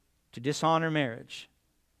 To dishonor marriage.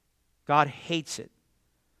 God hates it.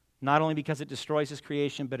 Not only because it destroys His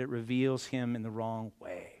creation, but it reveals Him in the wrong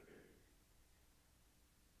way.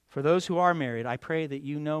 For those who are married, I pray that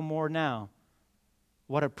you know more now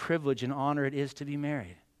what a privilege and honor it is to be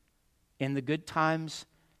married. In the good times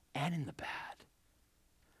and in the bad.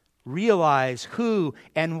 Realize who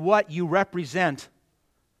and what you represent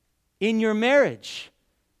in your marriage.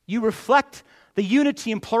 You reflect the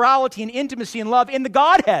unity and plurality and intimacy and love in the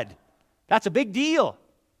Godhead. That's a big deal.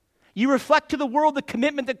 You reflect to the world the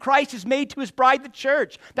commitment that Christ has made to His bride, the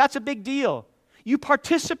church. That's a big deal. You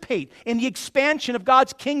participate in the expansion of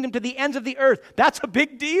God's kingdom to the ends of the earth. That's a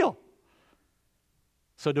big deal.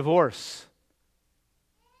 So divorce,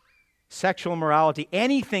 sexual immorality,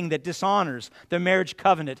 anything that dishonors the marriage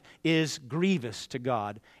covenant is grievous to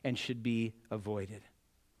God and should be avoided.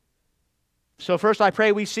 So first I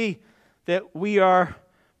pray we see that we are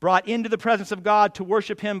brought into the presence of God to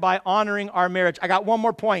worship Him by honoring our marriage. I got one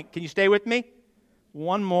more point. Can you stay with me?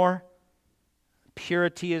 One more.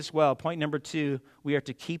 Purity as well. Point number 2, we are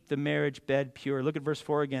to keep the marriage bed pure. Look at verse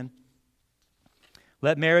 4 again.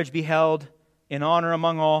 Let marriage be held in honor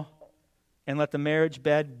among all, and let the marriage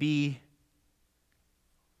bed be,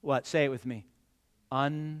 what? Say it with me.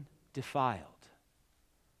 Undefiled.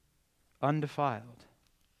 Undefiled.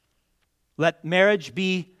 Let marriage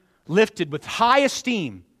be lifted with high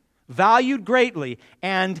esteem, valued greatly,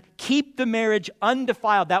 and keep the marriage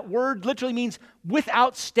undefiled. That word literally means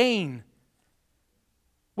without stain,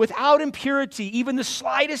 without impurity, even the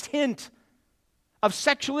slightest hint of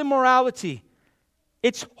sexual immorality.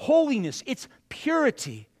 It's holiness, it's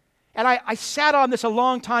purity. And I sat on this a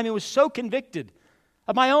long time and was so convicted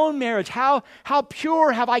of my own marriage. How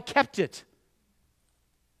pure have I kept it?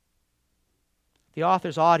 The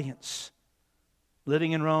author's audience,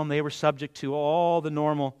 living in Rome, they were subject to all the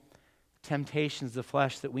normal temptations of the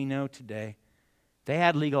flesh that we know today. They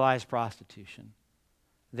had legalized prostitution.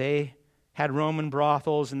 They had Roman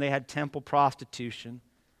brothels and they had temple prostitution.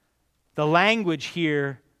 The language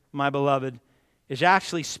here, my beloved, is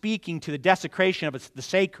actually speaking to the desecration of the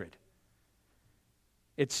sacred.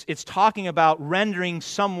 It's talking about rendering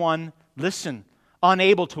someone, listen,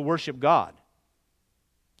 unable to worship God.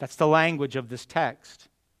 That's the language of this text.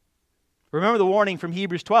 Remember the warning from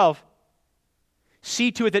Hebrews 12.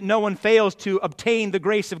 See to it that no one fails to obtain the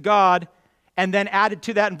grace of God, and then added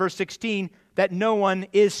to that in verse 16, that no one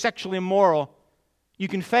is sexually immoral. You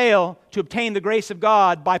can fail to obtain the grace of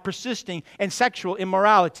God by persisting in sexual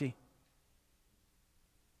immorality.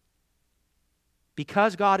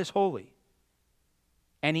 Because God is holy,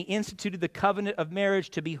 and He instituted the covenant of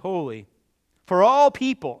marriage to be holy for all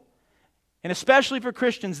people, and especially for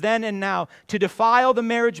Christians then and now, to defile the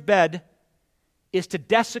marriage bed is to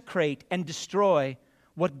desecrate and destroy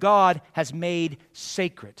what God has made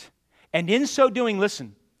sacred. And in so doing,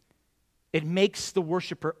 listen, it makes the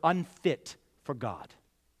worshiper unfit for God.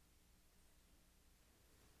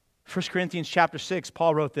 1 Corinthians chapter 6,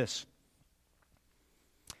 Paul wrote this.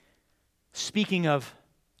 Speaking of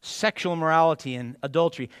sexual immorality and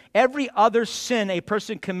adultery, every other sin a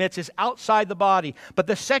person commits is outside the body, but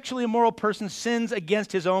the sexually immoral person sins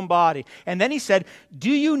against his own body. And then he said, do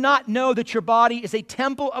you not know that your body is a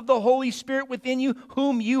temple of the Holy Spirit within you,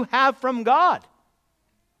 whom you have from God?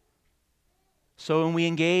 So when we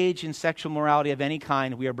engage in sexual morality of any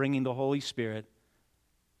kind, we are bringing the Holy Spirit,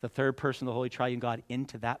 the third person of the Holy Triune God,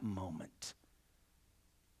 into that moment.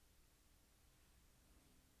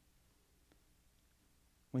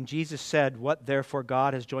 When Jesus said, what therefore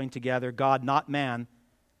God has joined together, God, not man,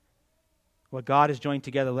 what God has joined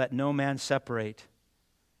together, let no man separate.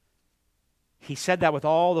 He said that with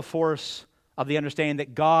all the force of the understanding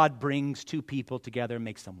that God brings two people together and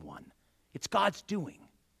makes them one. It's God's doing,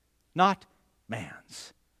 not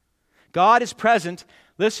man's. God is present,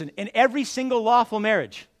 listen, in every single lawful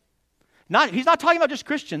marriage. He's not talking about just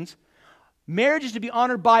Christians. Marriage is to be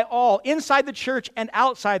honored by all, inside the church and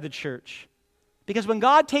outside the church. Because when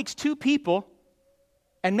God takes two people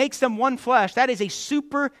and makes them one flesh, that is a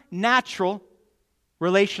supernatural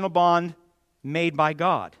relational bond made by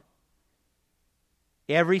God.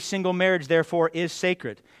 Every single marriage, therefore, is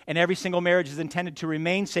sacred. And every single marriage is intended to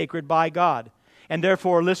remain sacred by God. And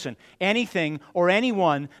therefore, listen, anything or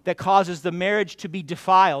anyone that causes the marriage to be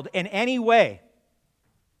defiled in any way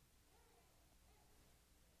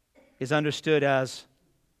is understood as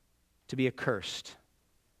to be accursed.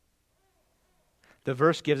 The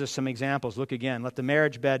verse gives us some examples. Look again. Let the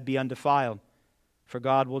marriage bed be undefiled, for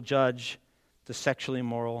God will judge the sexually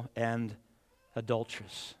immoral and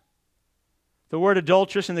adulterous. The word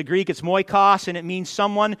adulteress in the Greek, it's moikos, and it means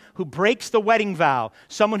someone who breaks the wedding vow,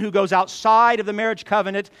 someone who goes outside of the marriage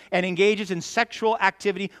covenant and engages in sexual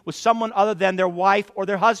activity with someone other than their wife or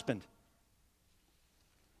their husband.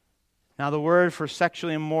 Now, the word for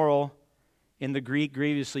sexually immoral in the Greek,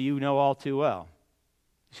 grievously, you know all too well.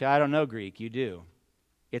 You say, I don't know Greek. You do.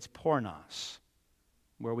 It's pornos,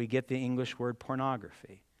 where we get the English word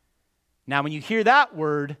pornography. Now, when you hear that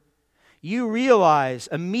word, you realize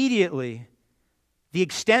immediately the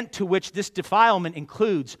extent to which this defilement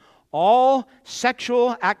includes all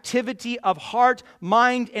sexual activity of heart,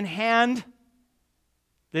 mind, and hand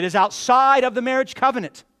that is outside of the marriage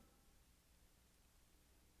covenant.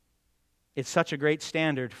 It's such a great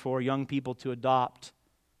standard for young people to adopt,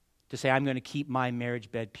 to say, I'm going to keep my marriage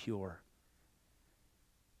bed pure.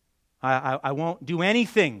 I won't do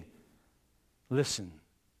anything. Listen.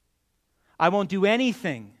 I won't do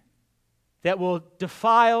anything that will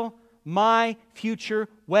defile my future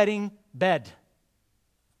wedding bed.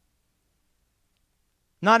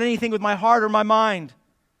 Not anything with my heart or my mind.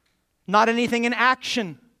 Not anything in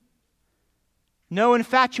action. No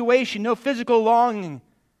infatuation, no physical longing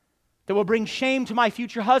that will bring shame to my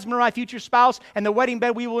future husband or my future spouse and the wedding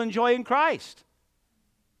bed we will enjoy in Christ.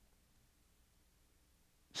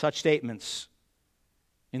 Such statements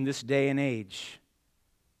in this day and age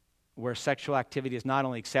where sexual activity is not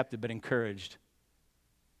only accepted but encouraged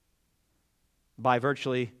by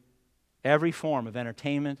virtually every form of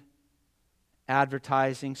entertainment,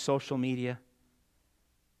 advertising, social media.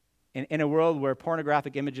 In a world where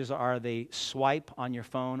pornographic images are the swipe on your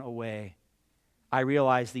phone away, I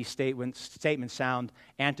realize these statements sound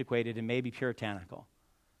antiquated and maybe puritanical.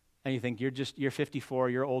 And you think, you're 54,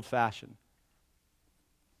 you're old-fashioned.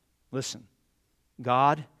 Listen,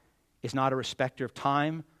 God is not a respecter of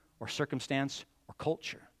time or circumstance or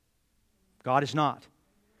culture. God is not.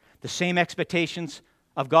 The same expectations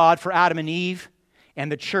of God for Adam and Eve and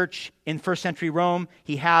the church in first century Rome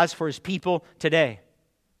He has for His people today.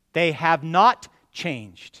 They have not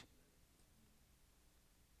changed.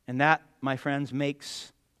 And that, my friends,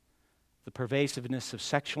 makes the pervasiveness of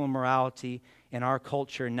sexual immorality in our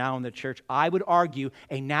culture and now in the church, I would argue,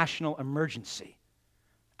 a national emergency,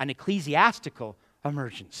 an ecclesiastical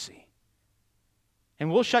emergency.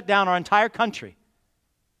 And we'll shut down our entire country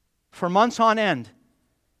for months on end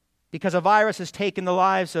because a virus has taken the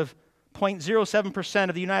lives of 0.07%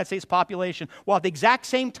 of the United States population, while at the exact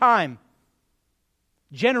same time,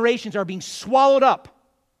 generations are being swallowed up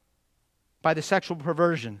by the sexual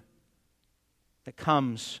perversion that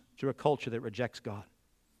comes through a culture that rejects God.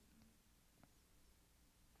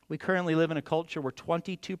 We currently live in a culture where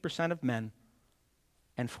 22% of men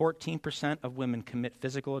and 14% of women commit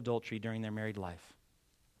physical adultery during their married life.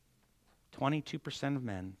 22% of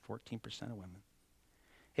men, 14% of women.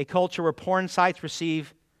 A culture where porn sites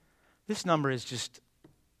receive, this number is just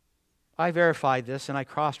I verified this and I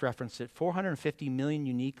cross-referenced it. 450 million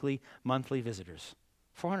uniquely monthly visitors.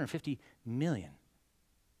 450 million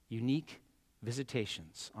unique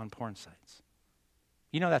visitations on porn sites.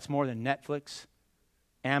 You know that's more than Netflix,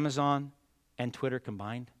 Amazon, and Twitter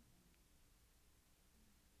combined.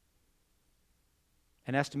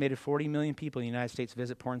 An estimated 40 million people in the United States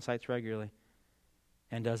visit porn sites regularly.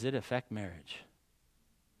 And does it affect marriage?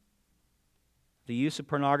 The use of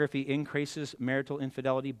pornography increases marital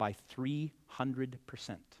infidelity by 300%.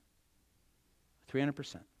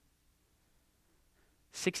 300%.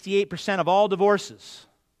 68% of all divorces,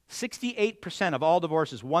 68% of all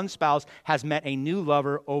divorces, one spouse has met a new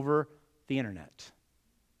lover over the internet.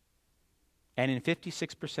 And in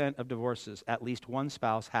 56% of divorces, at least one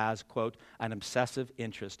spouse has, quote, an obsessive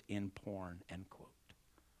interest in porn, end quote.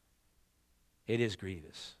 It is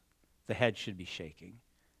grievous. The head should be shaking.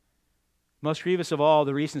 Most grievous of all,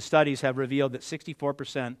 the recent studies have revealed that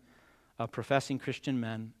 64% of professing Christian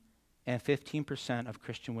men and 15% of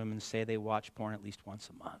Christian women say they watch porn at least once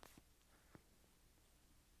a month.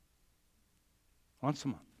 Once a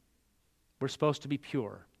month. We're supposed to be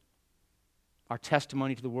pure. Our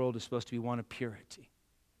testimony to the world is supposed to be one of purity.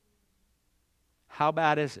 How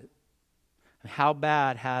bad is it? And how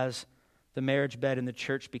bad has the marriage bed in the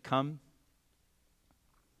church become?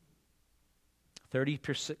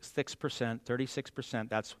 36%,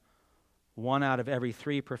 that's 1 out of every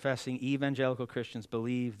 3 professing evangelical Christians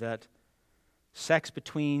believe that sex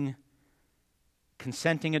between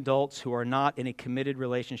consenting adults who are not in a committed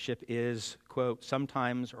relationship is, quote,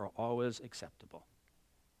 sometimes or always acceptable.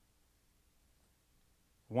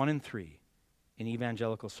 1 in 3 in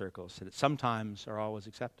evangelical circles said that sometimes or always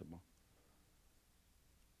acceptable.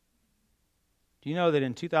 Do you know that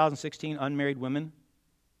in 2016, unmarried women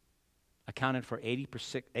accounted for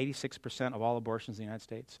 86% of all abortions in the United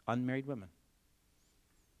States? Unmarried women.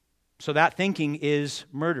 So that thinking is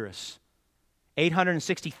murderous.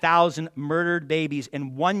 860,000 murdered babies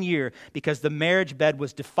in 1 year because the marriage bed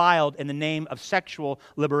was defiled in the name of sexual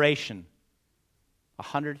liberation.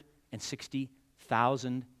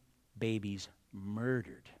 160,000 babies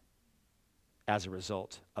murdered as a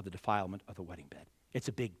result of the defilement of the wedding bed. It's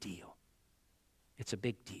a big deal. It's a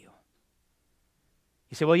big deal.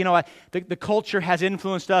 You say, well, you know what? The culture has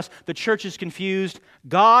influenced us. The church is confused.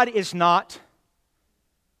 God is not.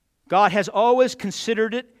 God has always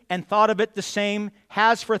considered it and thought of it the same,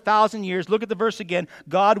 has for 1,000 years. Look at the verse again.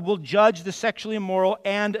 God will judge the sexually immoral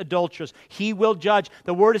and adulterous. He will judge.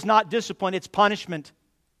 The word is not discipline, it's punishment.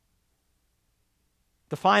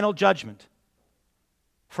 The final judgment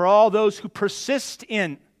for all those who persist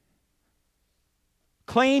in,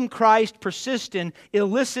 claim Christ, persist in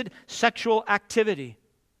illicit sexual activity.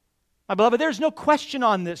 My beloved, there's no question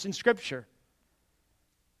on this in Scripture.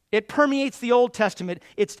 It permeates the Old Testament.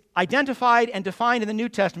 It's identified and defined in the New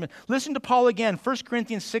Testament. Listen to Paul again, 1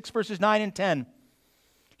 Corinthians 6, verses 9 and 10.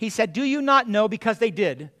 He said, do you not know, because they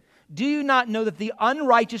did, do you not know that the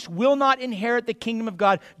unrighteous will not inherit the kingdom of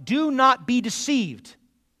God? Do not be deceived.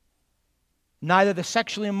 Neither the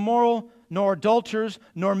sexually immoral, nor adulterers,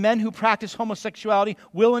 nor men who practice homosexuality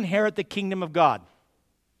will inherit the kingdom of God.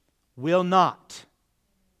 Will not.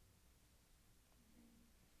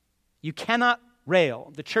 You cannot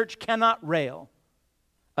rail, the church cannot rail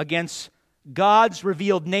against God's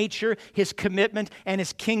revealed nature, His commitment, and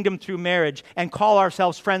His kingdom through marriage and call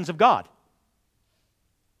ourselves friends of God.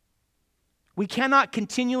 We cannot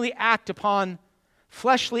continually act upon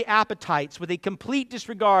fleshly appetites with a complete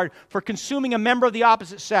disregard for consuming a member of the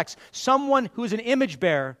opposite sex, someone who is an image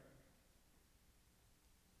bearer,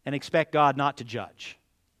 and expect God not to judge.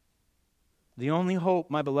 The only hope,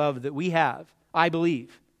 my beloved, that we have, I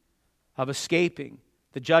believe, of escaping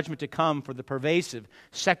the judgment to come for the pervasive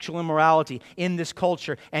sexual immorality in this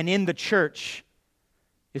culture and in the church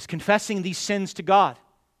is confessing these sins to God,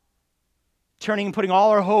 turning and putting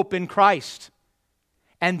all our hope in Christ,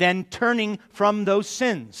 and then turning from those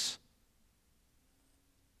sins.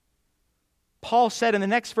 Paul said in the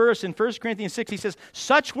next verse in 1 Corinthians 6, he says,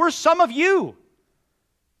 such were some of you.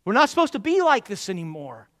 We're not supposed to be like this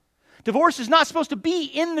anymore. Divorce is not supposed to be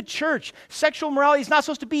in the church. Sexual morality is not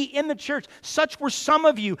supposed to be in the church. Such were some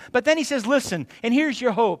of you. But then he says, listen, and here's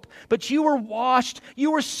your hope. But you were washed, you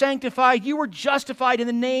were sanctified, you were justified in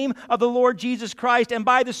the name of the Lord Jesus Christ and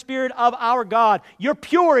by the Spirit of our God. You're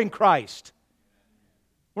pure in Christ.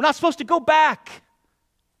 We're not supposed to go back.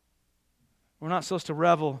 We're not supposed to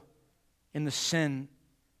revel in the sin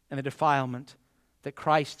and the defilement that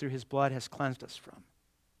Christ through His blood has cleansed us from.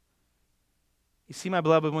 You see, my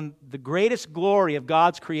beloved, when the greatest glory of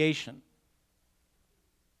God's creation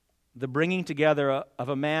the bringing together of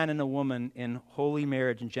a man and a woman in holy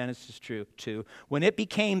marriage in Genesis 2, when it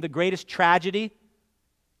became the greatest tragedy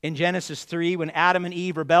in Genesis 3, when Adam and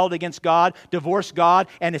Eve rebelled against God, divorced God,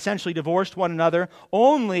 and essentially divorced one another,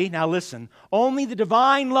 only the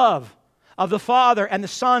divine love of the Father and the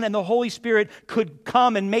Son and the Holy Spirit could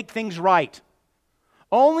come and make things right.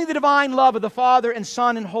 Only the divine love of the Father and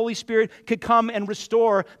Son and Holy Spirit could come and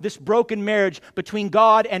restore this broken marriage between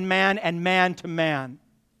God and man to man.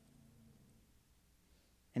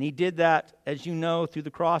 And He did that, as you know, through the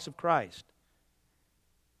cross of Christ.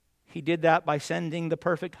 He did that by sending the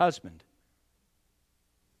perfect husband.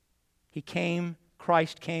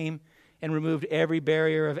 Christ came and removed every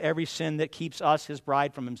barrier of every sin that keeps us, His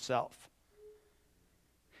bride, from Himself.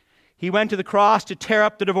 He went to the cross to tear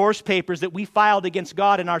up the divorce papers that we filed against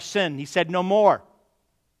God in our sin. He said, "No more."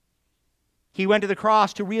 He went to the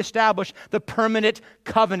cross to reestablish the permanent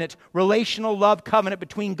covenant, relational love covenant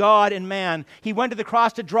between God and man. He went to the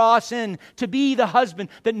cross to draw us in, to be the husband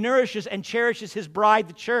that nourishes and cherishes His bride,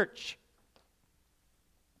 the church.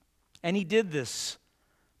 And He did this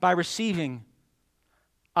by receiving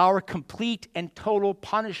our complete and total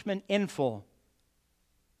punishment in full.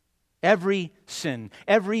 Every sin,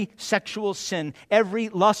 every sexual sin, every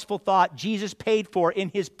lustful thought, Jesus paid for in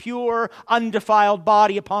His pure, undefiled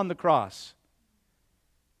body upon the cross.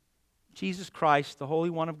 Jesus Christ, the Holy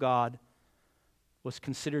One of God, was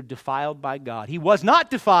considered defiled by God. He was not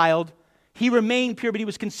defiled. He remained pure, but He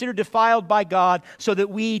was considered defiled by God so that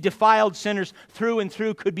we, defiled sinners, through and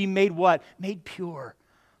through could be made what? Made pure.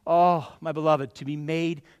 Oh, my beloved, to be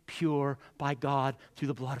made pure by God through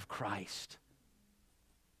the blood of Christ.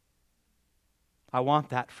 I want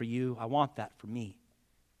that for you. I want that for me.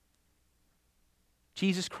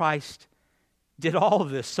 Jesus Christ did all of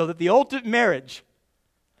this so that the ultimate marriage,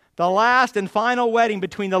 the last and final wedding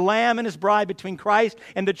between the Lamb and His bride, between Christ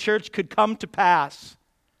and the church, could come to pass.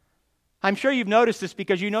 I'm sure you've noticed this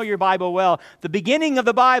because you know your Bible well. The beginning of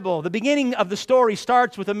the Bible, the beginning of the story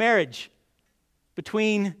starts with a marriage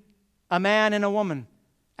between a man and a woman,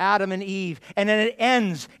 Adam and Eve. And then it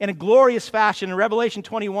ends in a glorious fashion in Revelation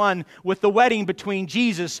 21 with the wedding between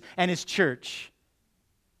Jesus and His church.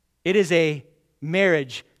 It is a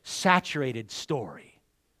marriage-saturated story.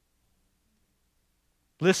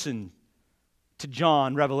 Listen to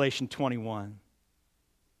John, Revelation 21.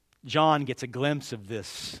 John gets a glimpse of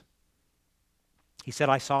this. He said,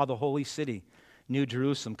 "I saw the holy city, New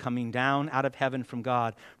Jerusalem, coming down out of heaven from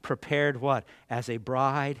God, prepared" what? "As a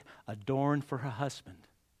bride adorned for her husband."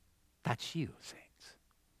 That's you, saints.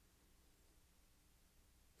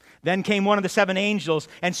 Then came one of the seven angels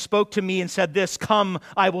and spoke to me and said this, "Come,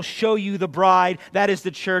 I will show you the bride," that is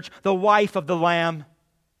the church, "the wife of the Lamb,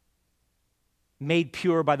 made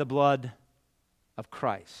pure by the blood of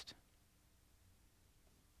Christ."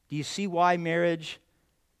 Do you see why marriage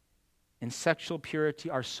and sexual purity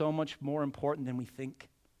are so much more important than we think?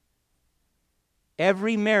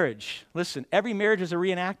 Every marriage, listen, every marriage is a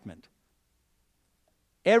reenactment.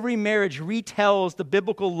 Every marriage retells the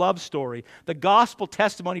biblical love story, the gospel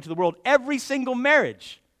testimony to the world. Every single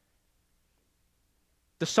marriage.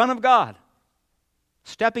 The Son of God,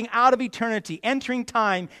 stepping out of eternity, entering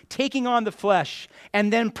time, taking on the flesh,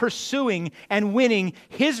 and then pursuing and winning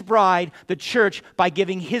His bride, the church, by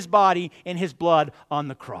giving His body and His blood on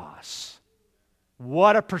the cross.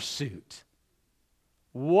 What a pursuit.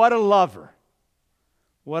 What a lover.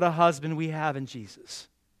 What a husband we have in Jesus.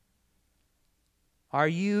 Are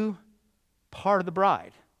you part of the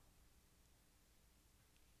bride?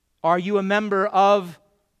 Are you a member of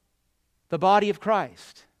the body of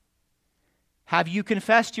Christ? Have you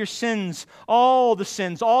confessed your sins, all the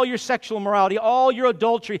sins, all your sexual immorality, all your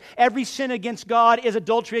adultery? Every sin against God is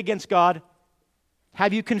adultery against God.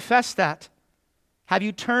 Have you confessed that? Have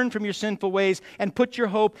you turned from your sinful ways and put your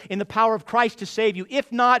hope in the power of Christ to save you? If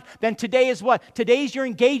not, then today is what? Today's your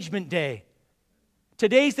engagement day.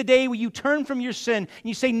 Today's the day where you turn from your sin and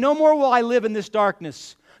you say, "No more will I live in this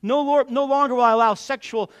darkness. No longer will I allow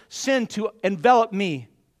sexual sin to envelop me."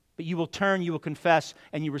 But you will turn, you will confess,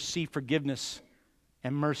 and you receive forgiveness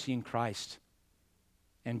and mercy in Christ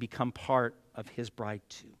and become part of His bride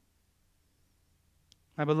too.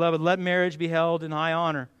 My beloved, let marriage be held in high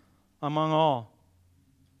honor among all.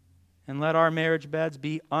 And let our marriage beds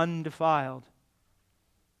be undefiled.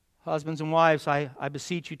 Husbands and wives, I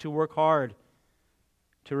beseech you to work hard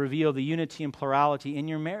to reveal the unity and plurality in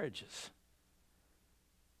your marriages.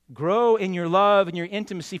 Grow in your love and your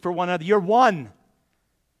intimacy for one another. You're one.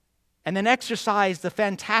 And then exercise the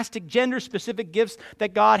fantastic gender-specific gifts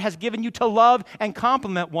that God has given you to love and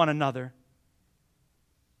complement one another.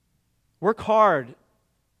 Work hard,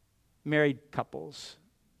 married couples,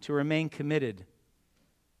 to remain committed,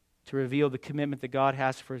 to reveal the commitment that God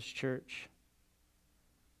has for His church.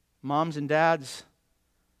 Moms and dads,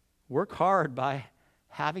 work hard by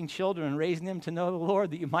having children and raising them to know the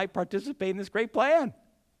Lord, that you might participate in this great plan.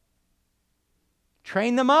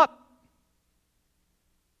 Train them up.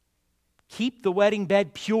 Keep the wedding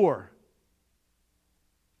bed pure.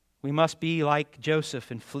 We must be like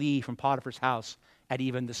Joseph and flee from Potiphar's house at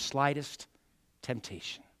even the slightest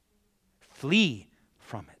temptation. Flee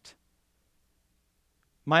from it.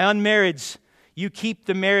 My unmarrieds, you keep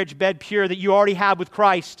the marriage bed pure that you already have with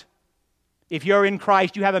Christ. If you're in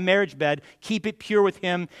Christ, you have a marriage bed. Keep it pure with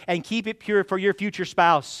Him and keep it pure for your future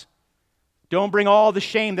spouse. Don't bring all the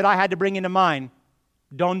shame that I had to bring into mine.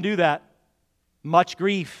 Don't do that. Much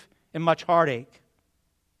grief and much heartache.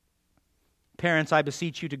 Parents, I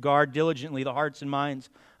beseech you to guard diligently the hearts and minds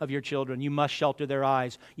of your children. You must shelter their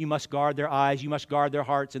eyes. You must guard their eyes. You must guard their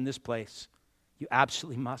hearts in this place. You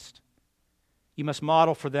absolutely must. You must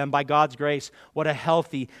model for them, by God's grace, what a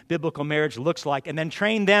healthy biblical marriage looks like, and then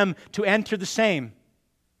train them to enter the same.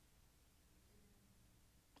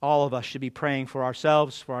 All of us should be praying for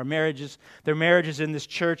ourselves, for our marriages, their marriages in this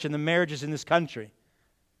church, and the marriages in this country.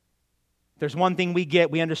 There's one thing we get.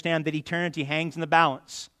 We understand that eternity hangs in the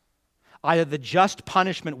balance. Either the just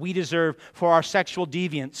punishment we deserve for our sexual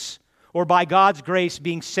deviance, or by God's grace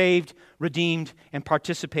being saved, redeemed, and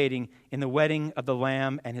participating in the wedding of the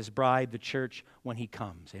Lamb and His bride, the church, when He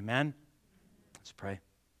comes. Amen? Let's pray.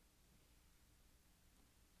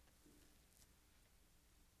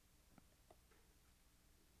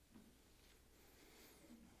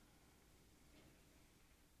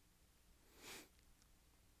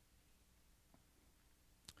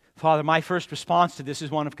 Father, my first response to this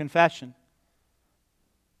is one of confession.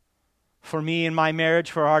 For me and my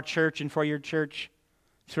marriage, for our church and for your church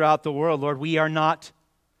throughout the world, Lord, we are not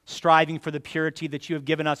striving for the purity that you have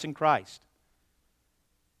given us in Christ.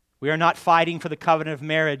 We are not fighting for the covenant of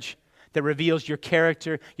marriage that reveals your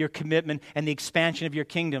character, your commitment, and the expansion of your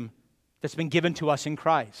kingdom that's been given to us in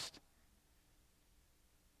Christ.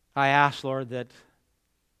 I ask, Lord, that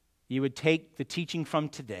you would take the teaching from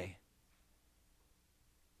today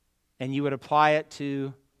and you would apply it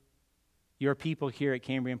to your people here at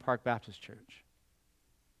Cambrian Park Baptist Church.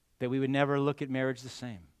 That we would never look at marriage the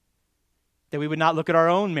same. That we would not look at our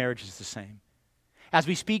own marriages the same. As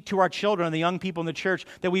we speak to our children and the young people in the church,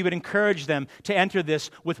 that we would encourage them to enter this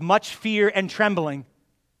with much fear and trembling.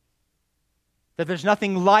 That there's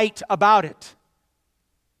nothing light about it.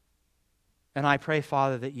 And I pray,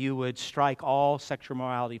 Father, that you would strike all sexual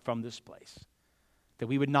morality from this place. That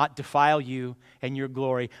we would not defile you and your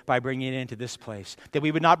glory by bringing it into this place. That we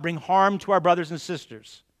would not bring harm to our brothers and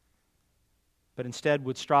sisters, but instead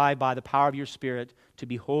would strive by the power of your Spirit to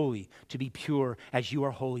be holy, to be pure as you are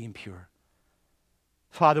holy and pure.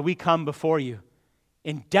 Father, we come before you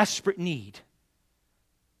in desperate need.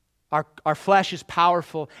 Our flesh is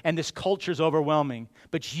powerful and this culture is overwhelming,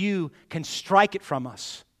 but you can strike it from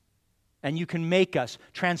us and you can make us,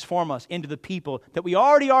 transform us into the people that we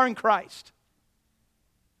already are in Christ.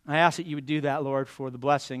 I ask that you would do that, Lord, for the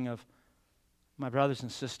blessing of my brothers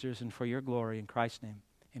and sisters and for your glory. In Christ's name,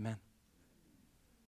 amen.